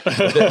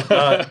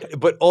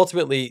 But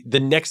ultimately,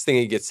 the next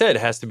thing that gets said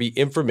has to be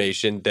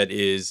information that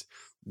is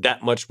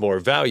that much more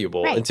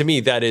valuable. Right. And to me,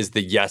 that is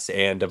the yes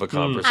and of a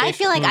conversation. I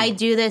feel like I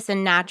do this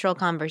in natural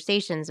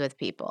conversations with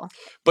people.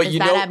 But is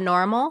that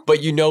abnormal? But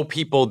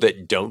people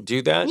that don't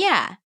do that?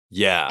 Yeah.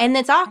 Yeah. And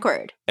it's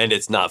awkward. And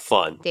it's not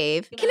fun.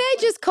 Dave. Can I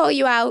just call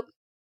you out?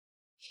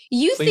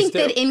 You Please think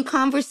that in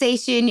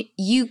conversation,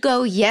 you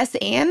go yes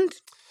and?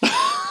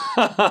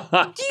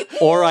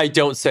 Or I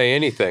don't say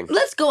anything.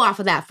 Let's go off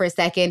of that for a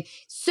second.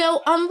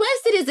 So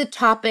unless it is a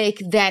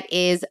topic that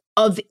is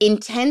of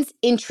intense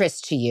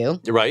interest to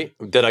you. Right.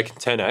 That I can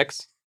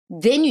 10x.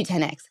 Then you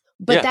 10x.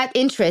 But that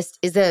interest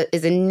is a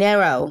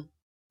narrow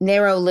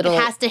little.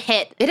 It has to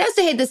hit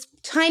this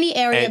tiny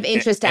area of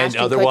interest. And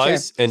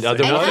otherwise,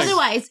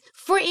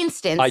 for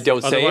instance. I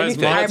don't say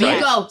anything. You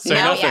go, say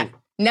nothing.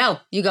 No,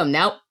 you go,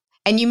 no.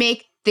 And you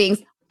make things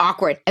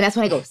awkward. And that's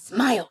when I go,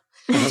 smile.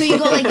 So you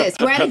go like this.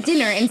 We're at a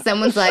dinner and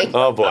someone's like,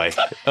 oh boy.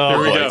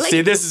 Oh boy. Like,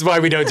 see, this is why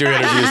we don't do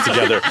interviews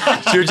together.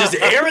 You're just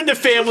airing the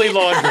family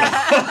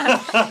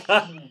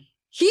laundry.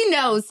 He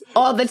knows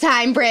all the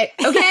time, Britt,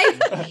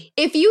 okay?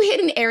 If you hit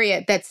an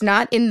area that's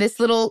not in this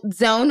little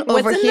zone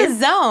over here. What's in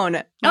the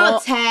zone?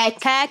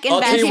 Tech, investing.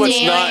 I'll tell you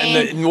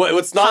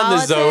what's not in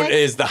the zone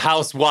is the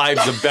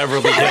Housewives of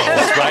Beverly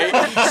Hills,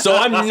 right? So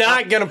I'm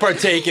not going to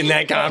partake in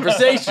that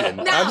conversation.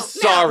 I'm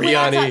sorry,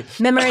 honey.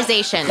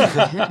 Memorization.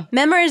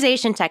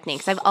 Memorization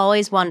techniques. I've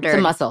always wondered it's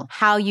a muscle.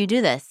 How you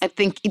do this. I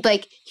think,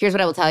 here's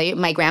what I will tell you.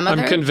 My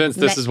grandmother. I'm convinced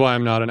this is why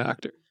I'm not an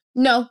actor.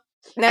 No.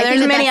 No,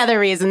 there's many other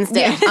reasons,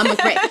 too. Yeah, I'm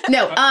afraid.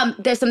 No,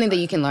 there's something that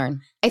you can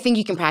learn. I think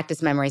you can practice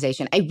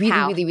memorization. I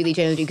really, really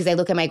genuinely do, because I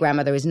look at my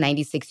grandmother who's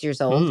 96 years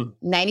old.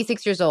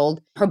 96 years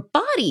old. Her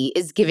body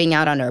is giving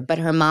out on her, but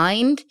her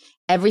mind,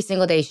 every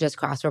single day she does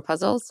crossword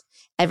puzzles.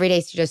 Every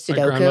day she does Sudoku.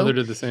 My grandmother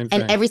did the same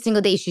thing. And every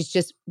single day she's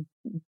just,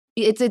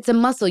 it's a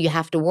muscle you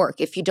have to work.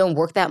 If you don't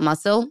work that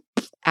muscle,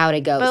 out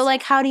it goes.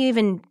 But how do you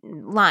even,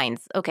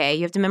 lines? Okay,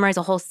 you have to memorize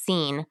a whole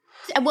scene.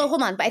 Well,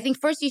 hold on. But I think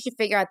first you should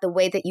figure out the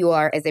way that you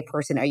are as a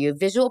person. Are you a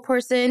visual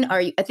person?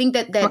 I think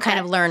that what kind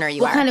of learner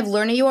you are? What kind of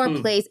learner you are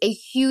plays a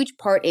huge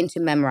part into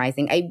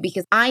memorizing.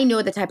 Because I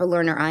know the type of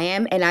learner I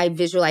am, and I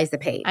visualize the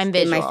page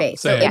in my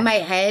face. Same. So in my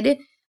head,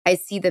 I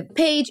see the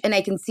page and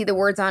I can see the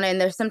words on it. And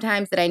there's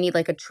sometimes that I need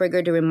a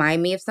trigger to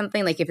remind me of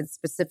something. Like if it's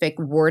specific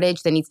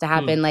wordage that needs to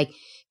happen,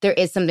 there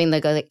is something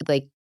like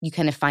you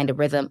kind of find a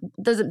rhythm.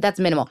 That's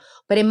minimal.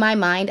 But in my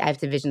mind, I have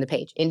to vision the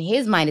page. In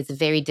his mind, it's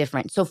very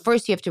different. So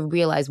first you have to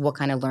realize what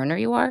kind of learner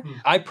you are.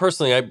 I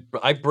personally,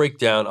 I break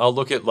down, I'll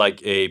look at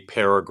a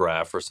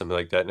paragraph or something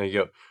like that. And I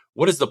go,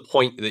 what is the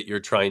point that you're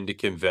trying to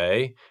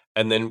convey?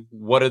 And then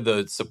what are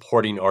the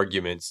supporting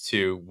arguments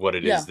to what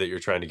it is that you're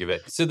trying to convey?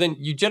 So then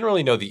you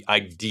generally know the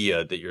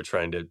idea that you're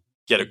trying to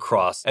get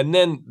across. And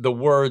then the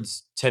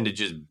words tend to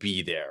just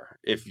be there.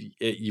 If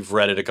you've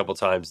read it a couple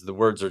times, the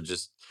words are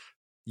just,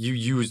 you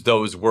use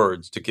those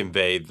words to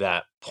convey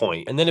that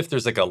point. And then if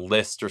there's like a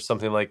list or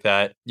something like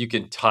that, you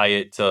can tie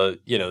it to,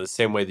 the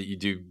same way that you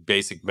do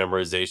basic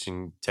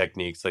memorization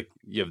techniques. Like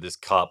you have this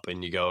cup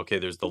and you go, okay,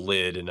 there's the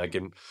lid, and I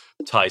can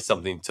tie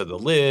something to the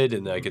lid,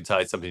 and I can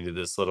tie something to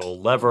this little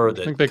lever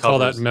that I think they call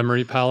that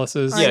memory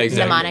palaces. Yeah,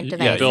 exactly. Mnemonic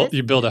devices.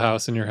 You build a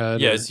house in your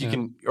head. Yes, you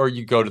can, or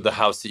you go to the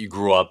house that you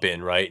grew up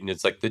in, right? And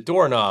it's like the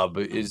doorknob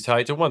is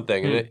tied to one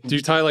thing. And do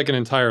you tie like an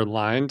entire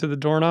line to the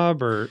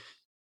doorknob, or?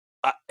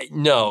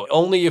 No,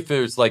 only if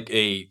there's like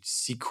a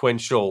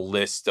sequential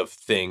list of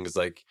things.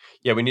 Like,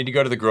 we need to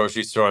go to the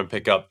grocery store and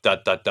pick up ... I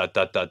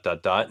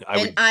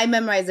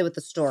memorize it with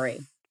the story.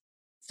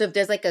 So if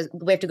there's like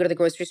we have to go to the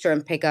grocery store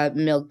and pick up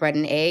milk, bread,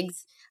 and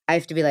eggs, I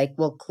have to be like,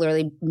 well,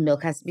 clearly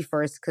milk has to be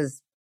first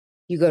because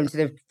you go into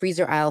the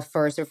freezer aisle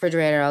first, or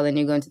refrigerator aisle, then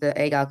you go into the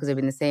egg aisle because they're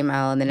in the same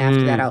aisle, and then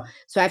after that aisle.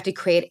 So I have to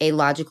create a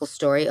logical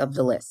story of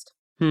the list.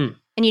 And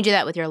you do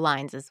that with your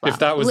lines as well. If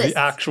that was the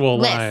actual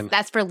line.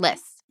 That's for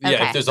lists. Okay.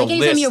 Yeah, if there's a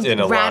list in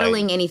a line.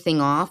 Rattling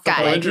anything off,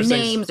 like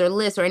names or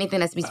lists or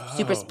anything has to be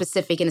super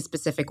specific in a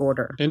specific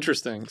order.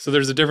 Interesting. So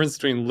there's a difference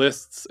between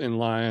lists and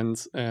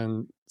lines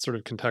and sort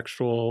of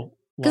contextual.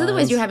 Because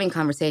otherwise you're having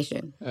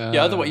conversation.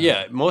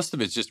 Most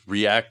of it's just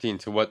reacting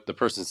to what the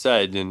person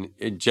said.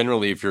 And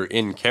generally, if you're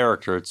in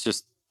character, it's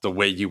just the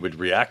way you would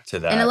react to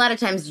that. And a lot of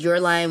times your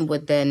line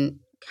would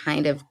then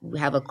kind of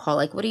have a call,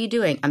 like, what are you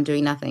doing? I'm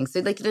doing nothing. So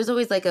like there's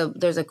always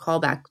there's a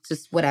callback,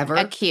 just whatever.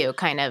 A cue,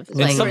 kind of.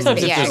 And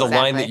sometimes if there's a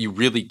line that you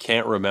really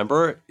can't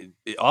remember,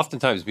 it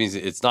oftentimes means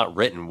it's not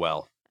written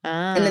well.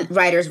 And the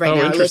writers now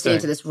are listening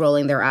to this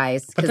rolling their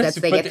eyes because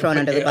they get thrown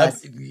under the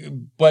bus.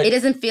 But it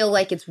doesn't feel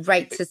like it's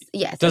right to,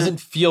 it doesn't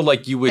feel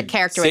like you would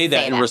say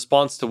that in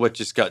response to what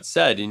just got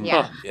said. And,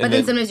 but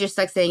then sometimes you're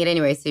stuck saying it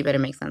anyway, so you better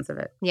make sense of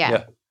it.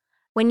 Yeah.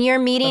 When you're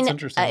meeting,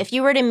 if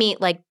you were to meet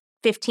like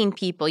 15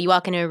 people, you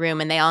walk into a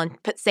room and they all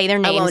say their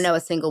names. I won't know a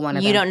single one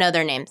of them. You don't know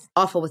their names.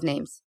 Awful with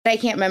names. I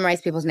can't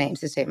memorize people's names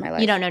to save my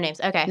life. You don't know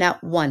names. Okay.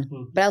 Not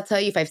one. But I'll tell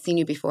you if I've seen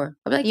you before.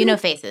 I'll be like, you know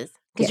faces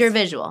because you're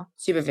visual.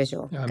 Super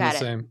visual. Yeah, I'm Got the it.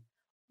 same.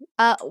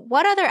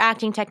 What other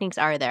acting techniques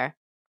are there?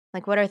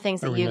 Like, what are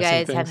things that you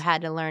guys have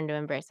had to learn to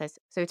embrace? So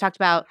we talked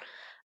about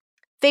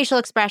facial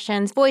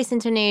expressions, voice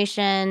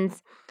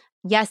intonations,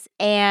 yes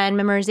and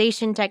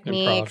memorization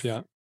techniques.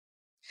 Improv,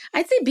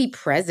 I'd say be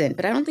present,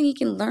 but I don't think you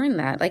can learn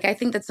that. Like, I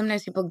think that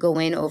sometimes people go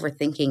in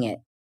overthinking it.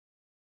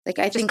 Like,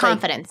 I think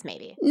confidence,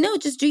 maybe. No,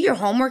 just do your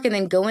homework and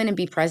then go in and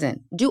be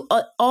present. Do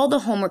all the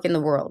homework in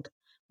the world.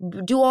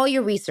 Do all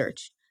your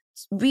research.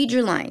 Read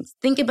your lines.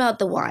 Think about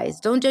the whys.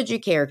 Don't judge your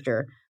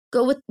character.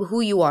 Go with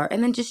who you are,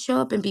 and then just show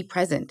up and be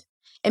present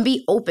and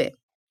be open.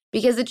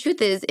 Because the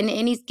truth is, in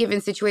any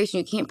given situation,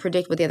 you can't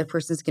predict what the other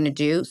person's going to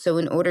do. So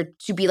in order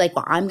to be like,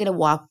 well, I'm going to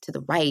walk to the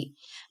right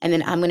and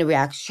then I'm going to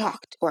react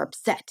shocked or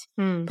upset.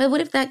 But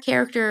what if that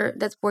character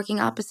that's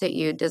working opposite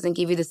you doesn't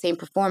give you the same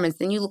performance?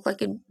 Then you look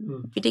like a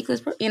ridiculous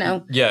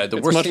person, Yeah,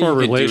 the worst thing you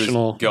can do is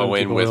go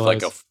in with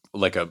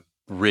like a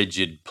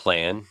rigid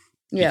plan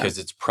because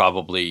it's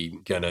probably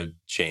going to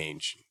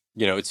change.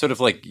 It's sort of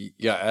like,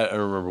 I don't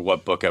remember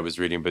what book I was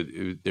reading, but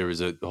there was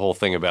a whole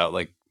thing about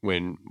like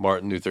when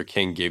Martin Luther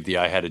King gave the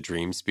I Had a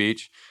Dream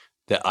speech,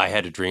 that I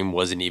Had a Dream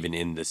wasn't even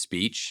in the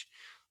speech.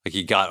 Like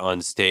he got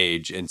on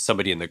stage and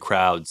somebody in the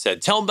crowd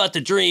said, tell him about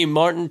the dream,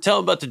 Martin, tell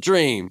him about the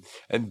dream.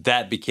 And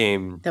that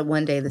became that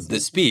one day the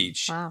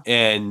speech. Wow.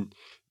 And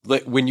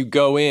like, when you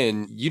go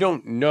in, you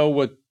don't know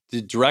what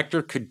the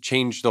director could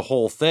change the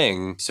whole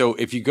thing. So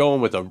if you go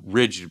in with a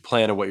rigid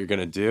plan of what you're going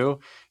to do,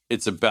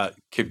 it's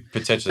could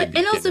potentially be.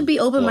 And also be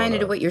open-minded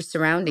to what your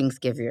surroundings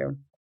give you.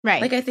 Right.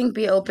 Like, I think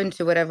be open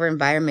to whatever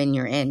environment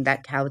you're in.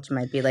 That couch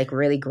might be, like,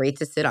 really great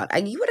to sit on.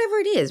 Whatever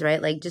it is,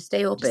 right? Like, just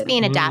stay open. Just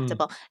being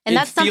adaptable. And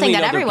that's something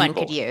that everyone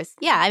could use.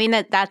 Yeah, I mean,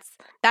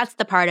 that's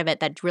the part of it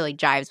that really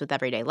jives with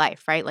everyday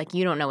life, right? Like,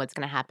 you don't know what's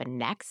going to happen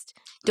next.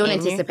 Don't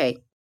anticipate.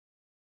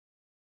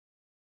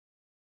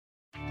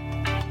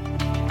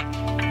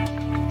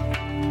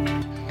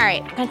 All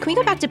right. Can we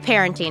go back to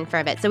parenting for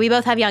a bit? So we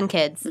both have young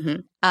kids.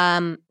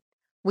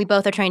 We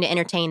both are trying to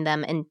entertain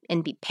them and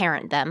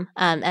parent them,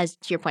 as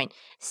to your point.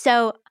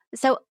 So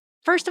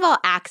first of all,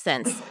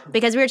 accents,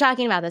 because we were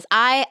talking about this.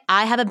 I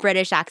have a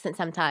British accent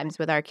sometimes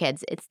with our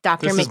kids. It's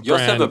Dr. You also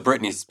have a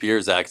Britney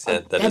Spears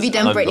accent. Have you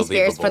done Britney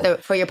Spears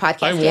for your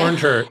podcast? I warned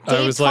her.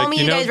 I was like,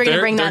 you guys were going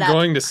to bring that up. They're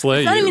going to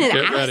slay you. It's not even an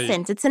Get accent.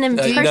 Ready. It's an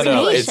impersonation.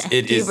 No, it is.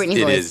 Do your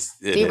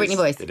Britney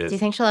voice. It Do is. you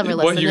think she'll ever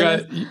listen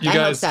to this? You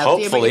guys,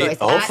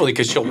 hopefully,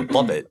 because she'll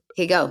love it.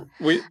 Here you go.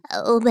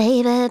 Oh,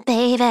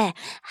 baby,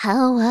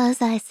 how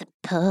was I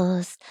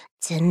supposed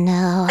to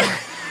know?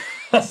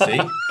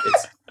 See?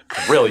 It's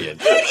brilliant.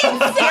 Here's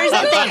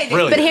the thing.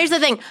 Brilliant. But here's the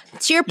thing.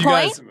 To your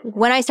point,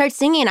 when I start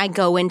singing, I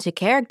go into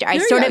character. I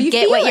sort of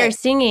get what you're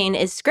singing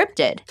is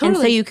scripted. Totally. And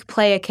so you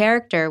play a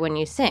character when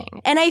you sing.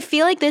 And I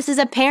feel like this is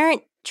a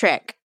parent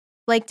trick.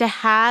 like to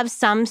have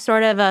some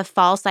sort of a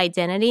false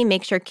identity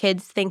makes your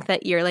kids think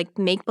that you're like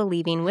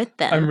make-believing with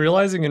them. I'm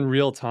realizing in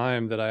real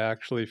time that I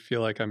actually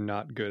feel like I'm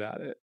not good at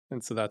it.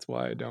 And so that's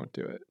why I don't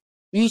do it.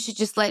 You should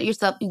just let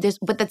yourself,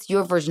 but that's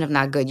your version of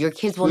not good. Your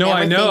kids will never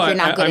I know. think you're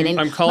not good at anything.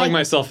 I'm calling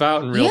myself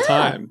out in real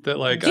time. That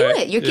like do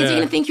it. Your kids are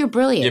going to think you're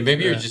brilliant. Yeah,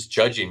 maybe you're just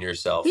judging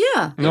yourself.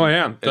 Yeah. No, I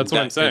am. That's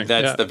what I'm saying. And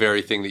that's the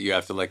very thing that you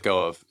have to let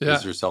go of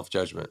is your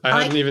self-judgment.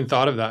 I hadn't even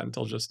thought of that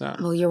until just now.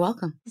 Well, you're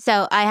welcome.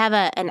 So I have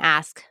an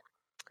ask.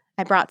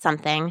 I brought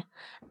something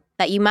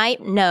that you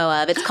might know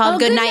of. It's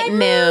called Goodnight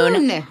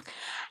Moon.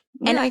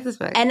 I like this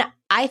book. And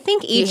I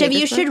think each of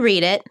you should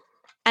read it.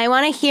 I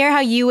want to hear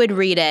how you would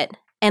read it.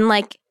 And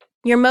like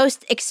your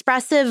most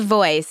expressive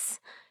voice.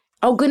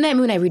 Oh, Goodnight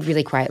Moon, I read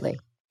really quietly.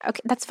 Okay,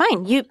 that's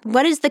fine.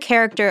 What is the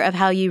character of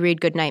how you read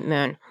Goodnight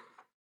Moon?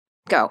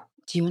 Go.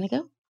 Do you want to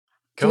go?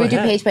 Go we ahead.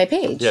 do page by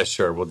page? Yeah,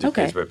 sure. We'll do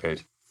page by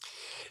page.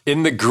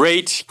 In the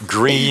great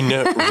green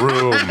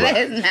room,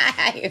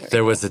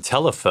 there was a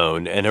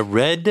telephone and a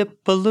red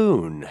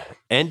balloon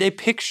and a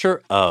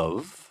picture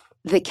of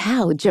the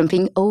cow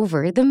jumping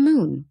over the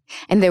moon.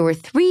 And there were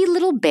 3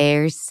 little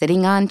bears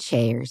sitting on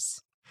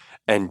chairs.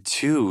 And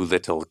 2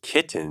 little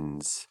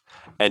kittens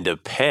and a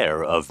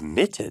pair of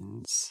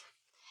mittens.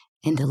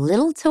 And a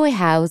little toy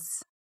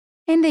house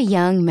and a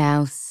young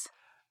mouse.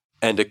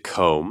 And a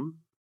comb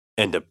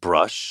and a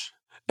brush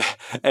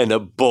and a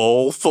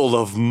bowl full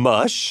of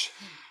mush.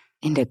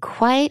 And a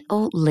quiet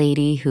old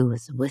lady who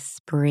was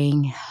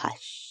whispering,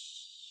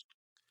 hush.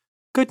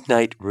 Good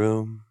night,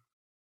 room.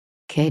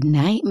 Good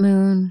night,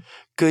 moon.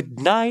 Good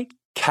night,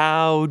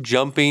 cow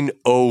jumping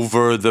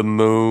over the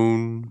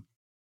moon.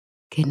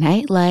 Good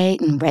night, light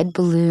and red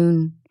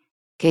balloon.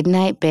 Good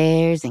night,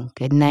 bears and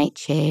good night,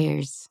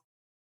 chairs.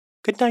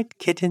 Good night,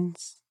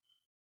 kittens.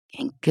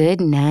 And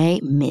good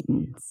night,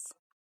 mittens.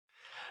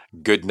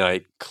 Good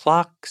night,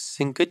 clocks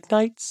and good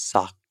night,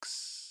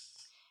 socks.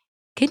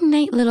 Good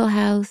night, little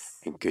house.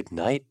 And good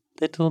night,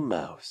 little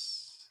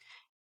mouse.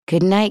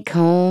 Good night,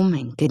 comb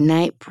and good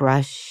night,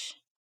 brush.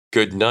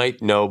 Good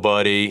night,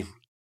 nobody.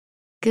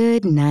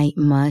 Good night,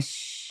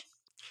 mush.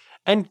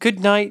 And good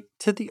night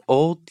to the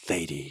old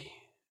lady,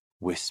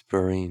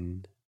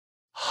 whispering,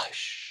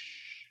 hush.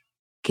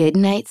 Good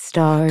night,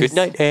 stars. Good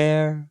night,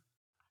 air.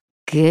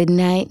 Good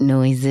night,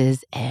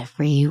 noises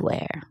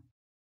everywhere.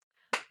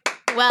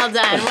 Well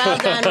done, well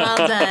done, well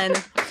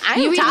done.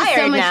 I'm tired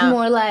so much now.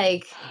 more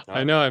like...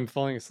 I know, I'm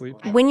falling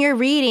asleep. When you're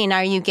reading,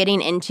 are you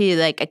getting into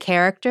like a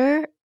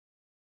character?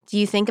 Do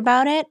you think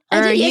about it?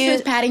 I did. Yes, it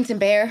was Paddington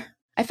Bear.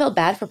 I felt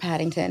bad for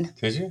Paddington.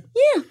 Did you?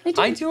 Yeah, I did.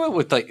 I do it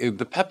with like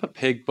the Peppa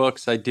Pig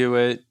books. I do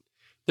it.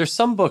 There's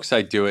some books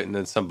I do it, and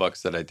then some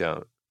books that I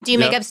don't. Do you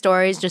make up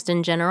stories just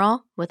in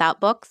general without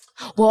books?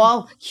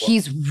 Well,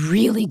 he's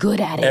really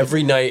good at it.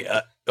 Every night,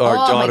 our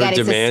daughter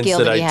demands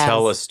that I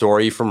tell a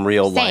story from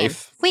real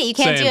life. Wait, you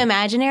can't do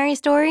imaginary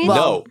stories?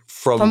 No,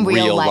 from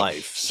real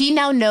life. She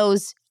now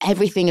knows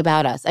everything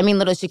about us. I mean,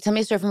 literally, she tell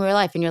me a story from real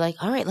life, and you're like,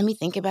 all right, let me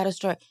think about a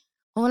story.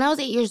 Well, when I was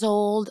 8 years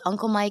old,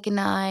 Uncle Mike and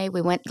I,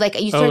 we went, like,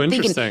 you start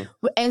thinking.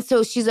 And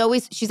so she's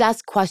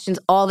asked questions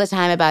all the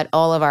time about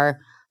all of our,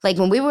 like,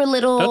 when we were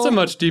little. That's a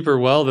much deeper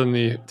well than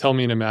the tell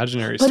me an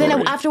imaginary story. But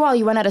then after a while,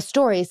 you run out of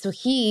stories. So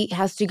he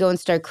has to go and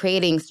start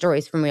creating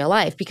stories from real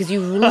life because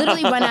you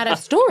literally run out of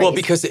stories.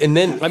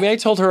 Well, I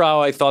told her how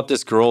I thought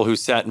this girl who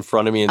sat in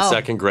front of me in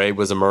second grade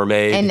was a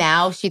mermaid. And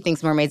now she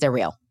thinks mermaids are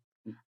real.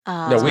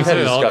 No, we've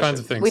had all kinds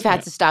of things. We've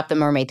had to stop the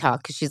mermaid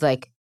talk because she's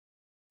like,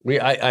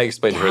 I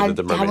explained to her that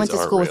the mermaids I went to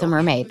school with a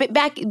mermaid. But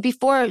back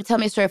before Tell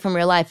Me a Story from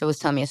Real Life, it was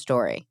Tell Me a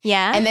Story.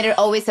 Yeah. And then it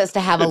always has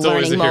to have a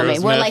learning moment.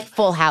 We're like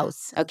Full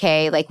House,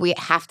 okay? Like we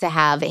have to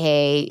have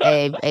a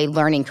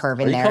learning curve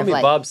in there. You call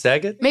me Bob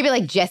Saget? Maybe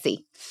like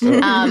Jesse.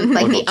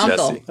 Like the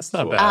uncle. That's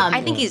not bad.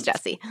 I think he's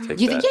Jesse. You think,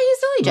 yeah, he's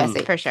totally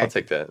Jesse. For sure. I'll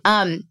take that.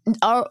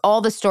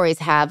 All the stories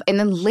have, and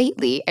then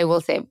lately, I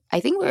will say, I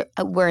think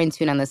we're in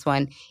tune on this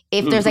one.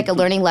 If there's like a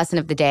learning lesson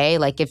of the day,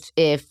 like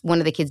if one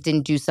of the kids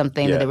didn't do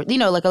something that they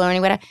were, like a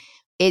learning whatever,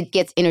 it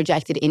gets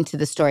interjected into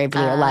the story of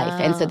real life.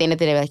 And so at the end of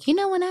the day, like,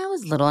 when I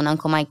was little and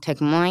Uncle Mike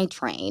took my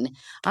train,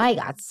 I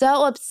got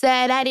so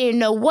upset. I didn't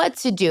know what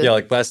to do. Yeah,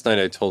 like last night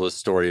I told a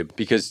story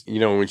because,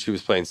 when she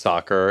was playing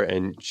soccer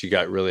and she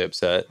got really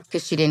upset.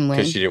 Because she didn't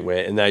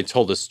win. And then I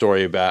told a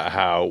story about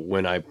how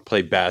when I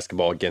played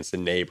basketball against the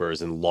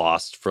neighbors and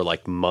lost for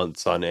like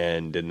months on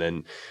end. And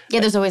then. Yeah,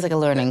 there's always like a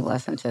learning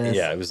lesson to this.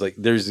 Yeah, it was like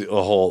there's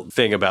a whole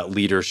thing about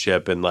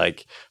leadership and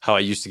like how I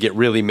used to get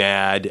really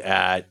mad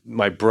at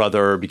my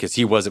brother because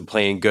he wasn't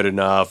playing good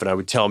enough, and I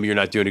would tell him you're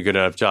not doing a good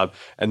enough job.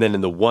 And then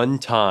in the one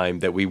time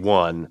that we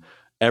won,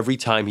 every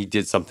time he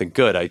did something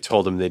good, I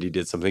told him that he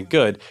did something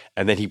good,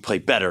 and then he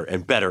played better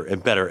and better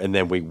and better, and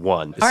then we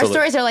won. Our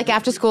stories are like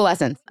after school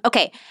lessons.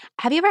 Okay,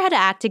 have you ever had to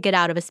act to get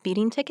out of a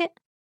speeding ticket?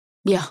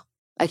 Yeah,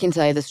 I can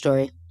tell you the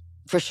story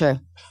for sure.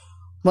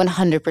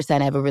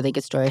 100%. I have a really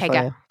good story for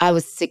you. I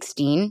was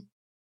 16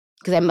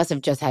 because I must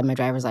have just had my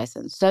driver's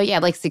license. So yeah,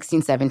 like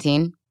 16,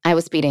 17. I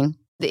was speeding.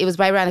 It was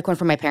right around the corner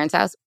from my parents'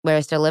 house where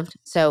I still lived.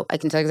 So I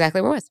can tell exactly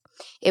where it was.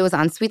 It was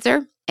on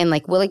Sweetser and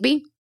like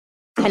Willoughby.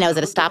 And I was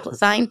at a stop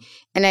sign,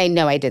 and I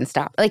know I didn't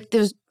stop. Like,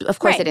 of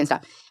course I didn't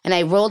stop. And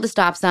I rolled the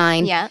stop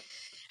sign. Yeah.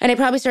 And I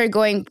probably started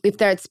going, if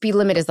their speed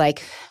limit is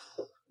like,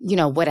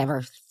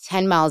 whatever,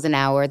 10 miles an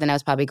hour, then I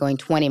was probably going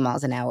 20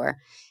 miles an hour.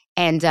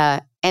 And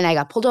I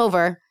got pulled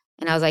over,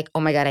 and I was like, oh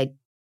my God,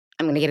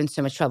 I'm going to get in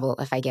so much trouble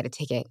if I get a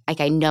ticket.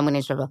 Like, I know I'm going to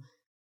get in trouble.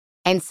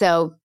 And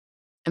so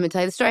I'm going to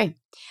tell you the story.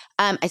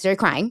 I started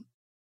crying,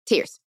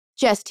 tears,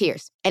 just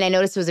tears. And I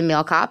noticed it was a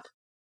male cop.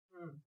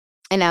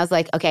 And I was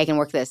like, okay, I can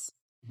work this.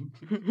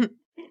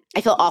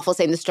 I feel awful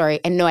saying the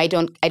story. And no, I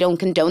don't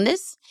condone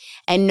this.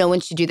 And no one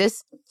should do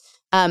this.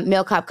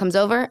 Male cop comes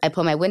over. I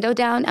pull my window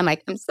down. I'm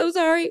like, I'm so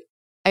sorry.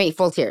 I mean,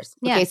 full tears.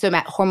 Yeah. Okay, so I'm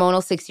at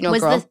hormonal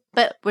 16-year-old girl.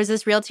 But was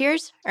this real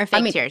tears or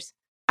fake tears?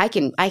 I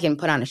can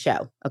put on a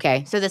show,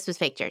 okay? So this was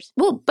fake tears.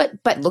 Well,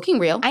 but looking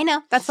real. I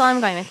know. That's all I'm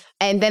going with.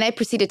 And then I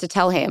proceeded to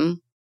tell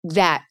him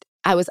that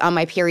I was on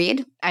my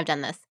period. I've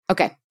done this.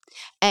 Okay.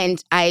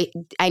 And I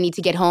need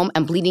to get home.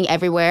 I'm bleeding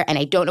everywhere, and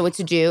I don't know what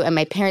to do. And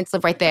my parents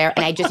live right there,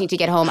 and I just need to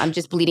get home. I'm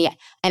just bleeding.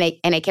 And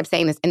I kept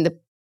saying this, and the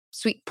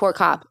sweet poor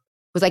cop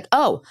was like,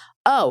 oh,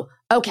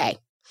 okay.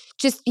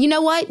 Just, you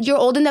know what? You're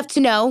old enough to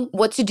know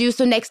what to do,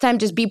 so next time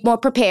just be more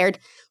prepared.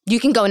 You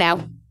can go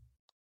now.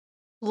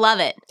 Love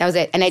it. That was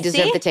it. And I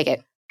deserved the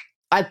ticket.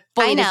 I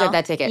fully deserved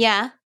that ticket.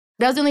 Yeah.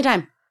 That was the only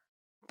time.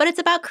 But it's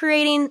about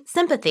creating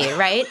sympathy,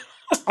 right?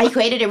 I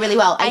created it really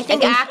well. I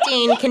think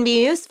acting can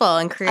be useful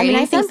in creating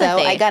I think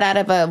sympathy. so. I got out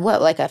of a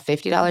 $50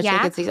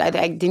 ticket.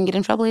 I didn't get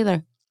in trouble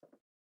either.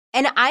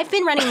 And I've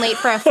been running late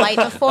for a flight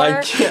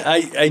before.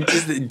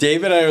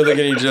 Dave and I are looking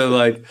at each other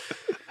like,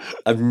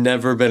 I've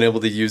never been able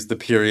to use the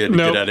period to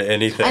get out of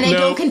anything. And I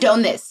don't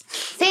condone this.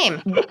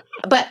 Same.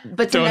 But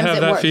sometimes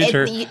it works.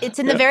 It's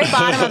in the very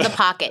bottom of the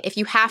pocket. If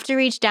you have to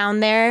reach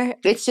down there.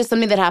 It's just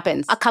something that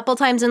happens. A couple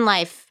times in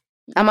life.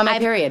 I'm on my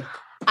period.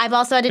 I've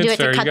also had to do it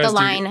to cut the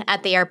line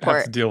at the airport.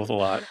 Have to deal with a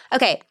lot.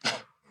 Okay.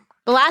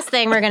 The last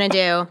thing we're going to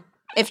do,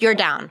 if you're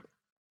down.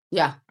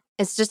 Yeah.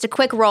 It's just a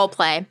quick role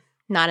play.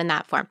 Not in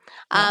that form.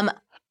 I'm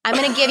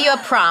going to give you a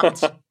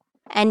prompt,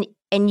 and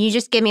you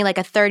just give me like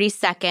a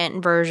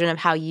 30-second version of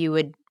how you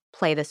would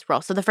play this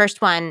role. So the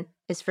first one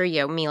is for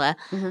you, Mila.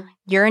 Mm-hmm.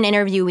 You're an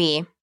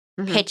interviewee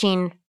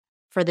pitching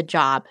for the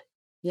job.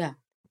 Yeah.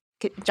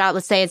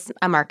 Let's say it's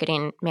a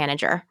marketing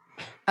manager.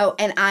 Oh,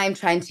 and I'm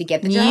trying to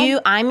get the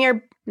job? I'm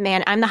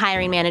the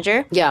hiring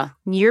manager. Yeah.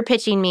 You're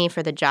pitching me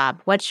for the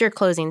job. What's your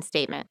closing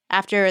statement?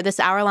 After this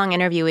hour-long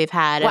interview we've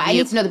had. Well, I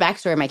need to know the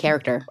backstory of my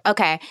character.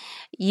 Okay.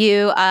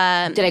 You did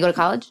I go to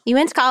college? You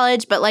went to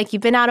college, but like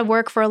you've been out of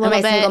work for a little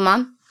bit. Am I a single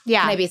mom?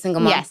 Yeah. Can I be a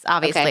single mom? Yes,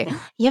 obviously. Okay.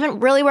 You haven't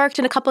really worked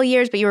in a couple of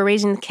years, but you were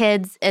raising the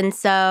kids, and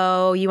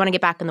so you want to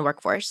get back in the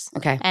workforce.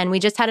 Okay. And we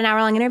just had an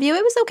hour-long interview.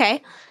 It was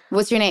okay.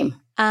 What's your name?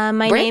 My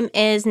name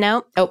is,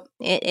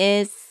 it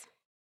is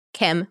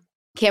Kim.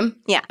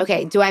 Kim? Yeah.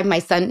 Okay. Do I have my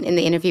son in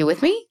the interview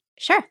with me?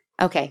 Sure.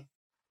 Okay.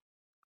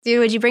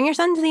 Would you bring your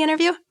son to the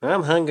interview?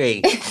 I'm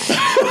hungry.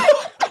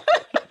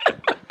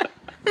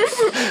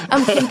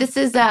 Kim, this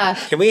is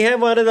Can we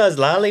have one of those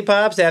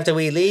lollipops after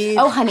we leave?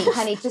 Oh,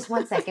 honey, just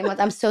 1 second.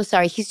 I'm so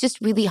sorry. He's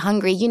just really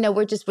hungry. You know,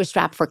 we're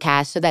strapped for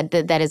cash, so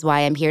that is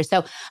why I'm here.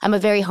 So I'm a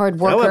very hard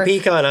worker. I want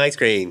pecan ice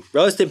cream,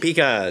 roasted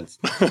pecans.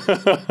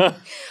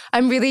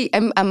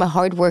 I'm a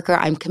hard worker.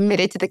 I'm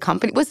committed to the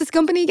company. What's this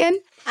company again?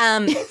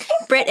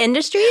 Brit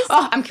Industries.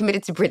 Oh, I'm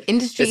committed to Brit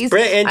Industries. It's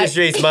Brit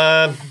Industries,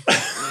 Mom.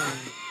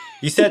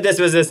 You said this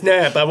was a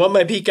snap. I want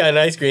my pecan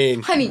ice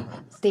cream. Honey,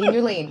 stay in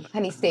your lane.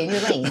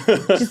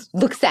 Just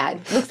look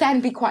sad. Look sad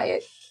and be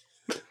quiet.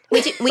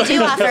 We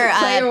do offer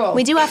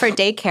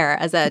daycare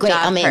as a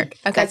job perk.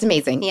 Okay. That's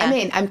amazing.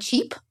 Yeah. I'm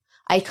cheap.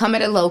 I come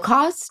at a low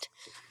cost.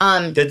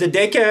 Did the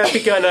daycare have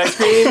pecan ice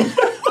cream?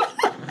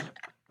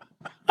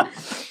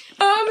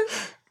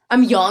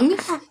 I'm young.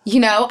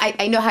 You know,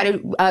 I know how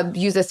to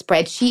use a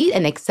spreadsheet,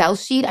 an Excel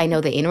sheet. I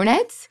know the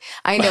internet.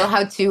 I know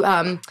how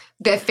to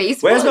the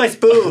Facebook. Where's my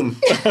spoon?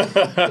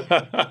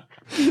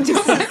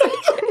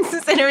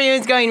 This interview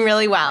is going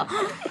really well.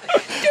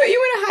 Do you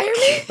want to hire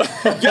me?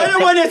 You're the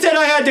one that said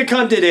I had to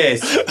come to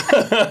this.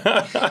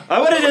 I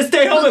wanted to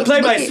stay home and play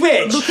my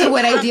Switch. Look at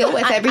what I deal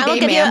with every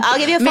day, ma'am. I'll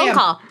give you a phone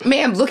call.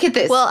 Ma'am, look at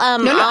this. Well,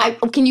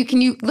 can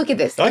you look at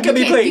this? I can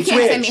be playing Switch. You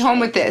can't send me home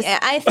with this.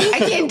 I think I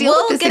can't deal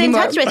with this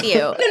anymore. We'll get in touch with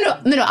you.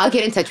 No, I'll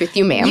get in touch with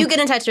you, ma'am. You get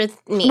in touch with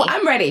me. Well,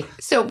 I'm ready.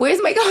 So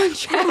where's my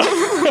contract?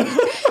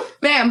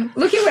 Ma'am,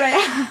 look at what I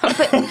have.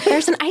 But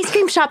there's an ice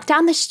cream shop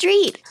down the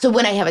street. So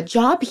when I have a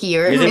job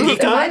here, is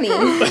it money.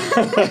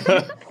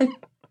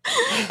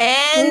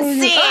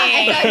 And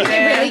scene. We did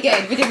really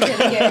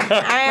good.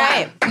 All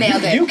right.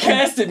 Nailed it. You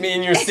casted me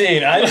in your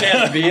scene. I didn't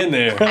have to be in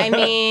there. I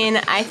mean,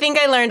 I think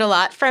I learned a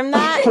lot from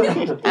that.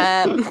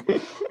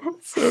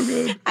 So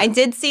good. I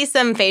did see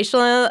some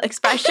facial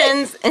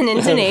expressions and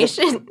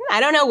intonation. I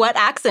don't know what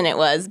accent it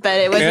was, but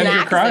it was and an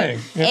you're accent. Crying.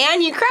 Yeah.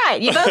 And you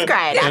cried. You both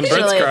cried, And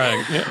actually. Britt's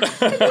crying. Yeah.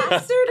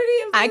 Absurdity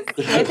of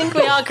I think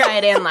we all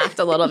cried and laughed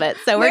a little bit.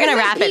 So we're going to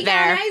wrap it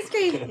there. Ice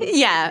cream.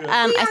 Yeah.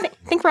 I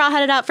think we're all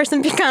headed out for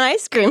some pecan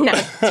ice cream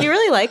now. Do you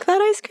really like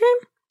that ice cream?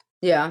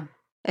 Yeah.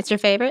 That's your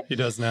favorite? He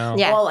does now.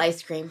 Yeah. All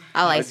ice cream.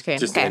 All ice cream.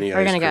 Just Okay, any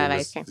we're going to go cream have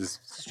is- ice cream. is-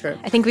 It's true.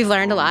 I think we've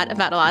learned a lot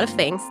about a lot of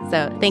things.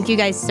 So thank you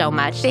guys so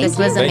much. This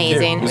was Thank you.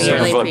 amazing. It was We super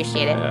really fun.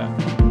 appreciate it.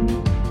 Yeah.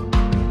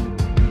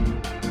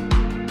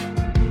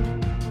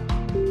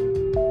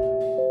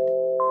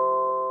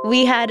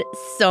 We had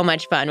so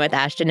much fun with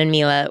Ashton and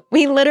Mila.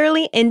 We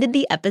literally ended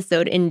the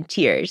episode in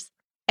tears.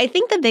 I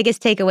think the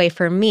biggest takeaway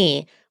for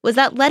me was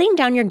that letting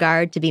down your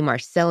guard to be more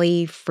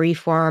silly,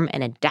 freeform,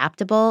 and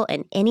adaptable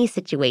in any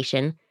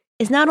situation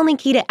is not only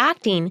key to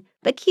acting,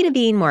 but key to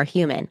being more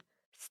human.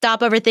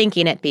 Stop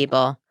overthinking it,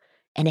 people.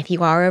 And if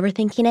you are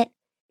overthinking it,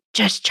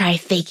 just try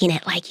faking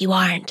it like you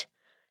aren't.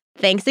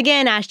 Thanks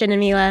again, Ashton and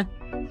Mila.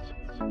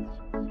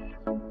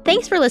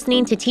 Thanks for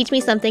listening to Teach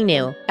Me Something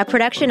New, a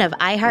production of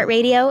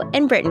iHeartRadio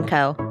and Brit &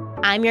 Co.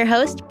 I'm your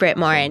host, Britt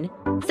Morin.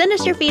 Send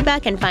us your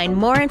feedback and find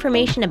more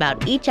information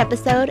about each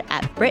episode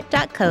at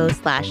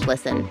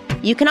brit.co/listen.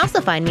 You can also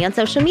find me on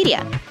social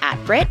media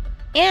at Brit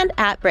and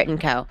at Brit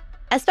 & Co.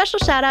 A special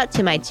shout out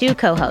to my two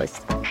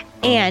co-hosts,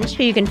 Ange,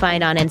 who you can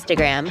find on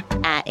Instagram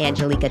at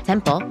Angelica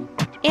Temple,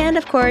 and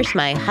of course,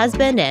 my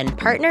husband and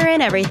partner in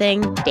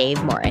everything,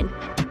 Dave Morin.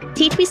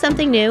 Teach Me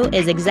Something New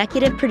is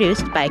executive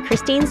produced by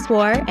Christine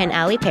Swore and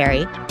Ali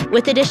Perry,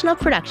 with additional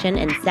production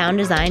and sound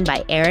design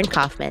by Aaron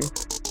Kaufman.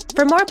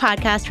 For more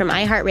podcasts from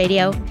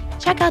iHeartRadio,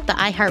 check out the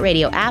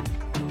iHeartRadio app,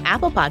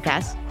 Apple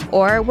Podcasts,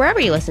 or wherever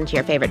you listen to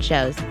your favorite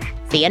shows.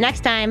 See you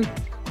next time.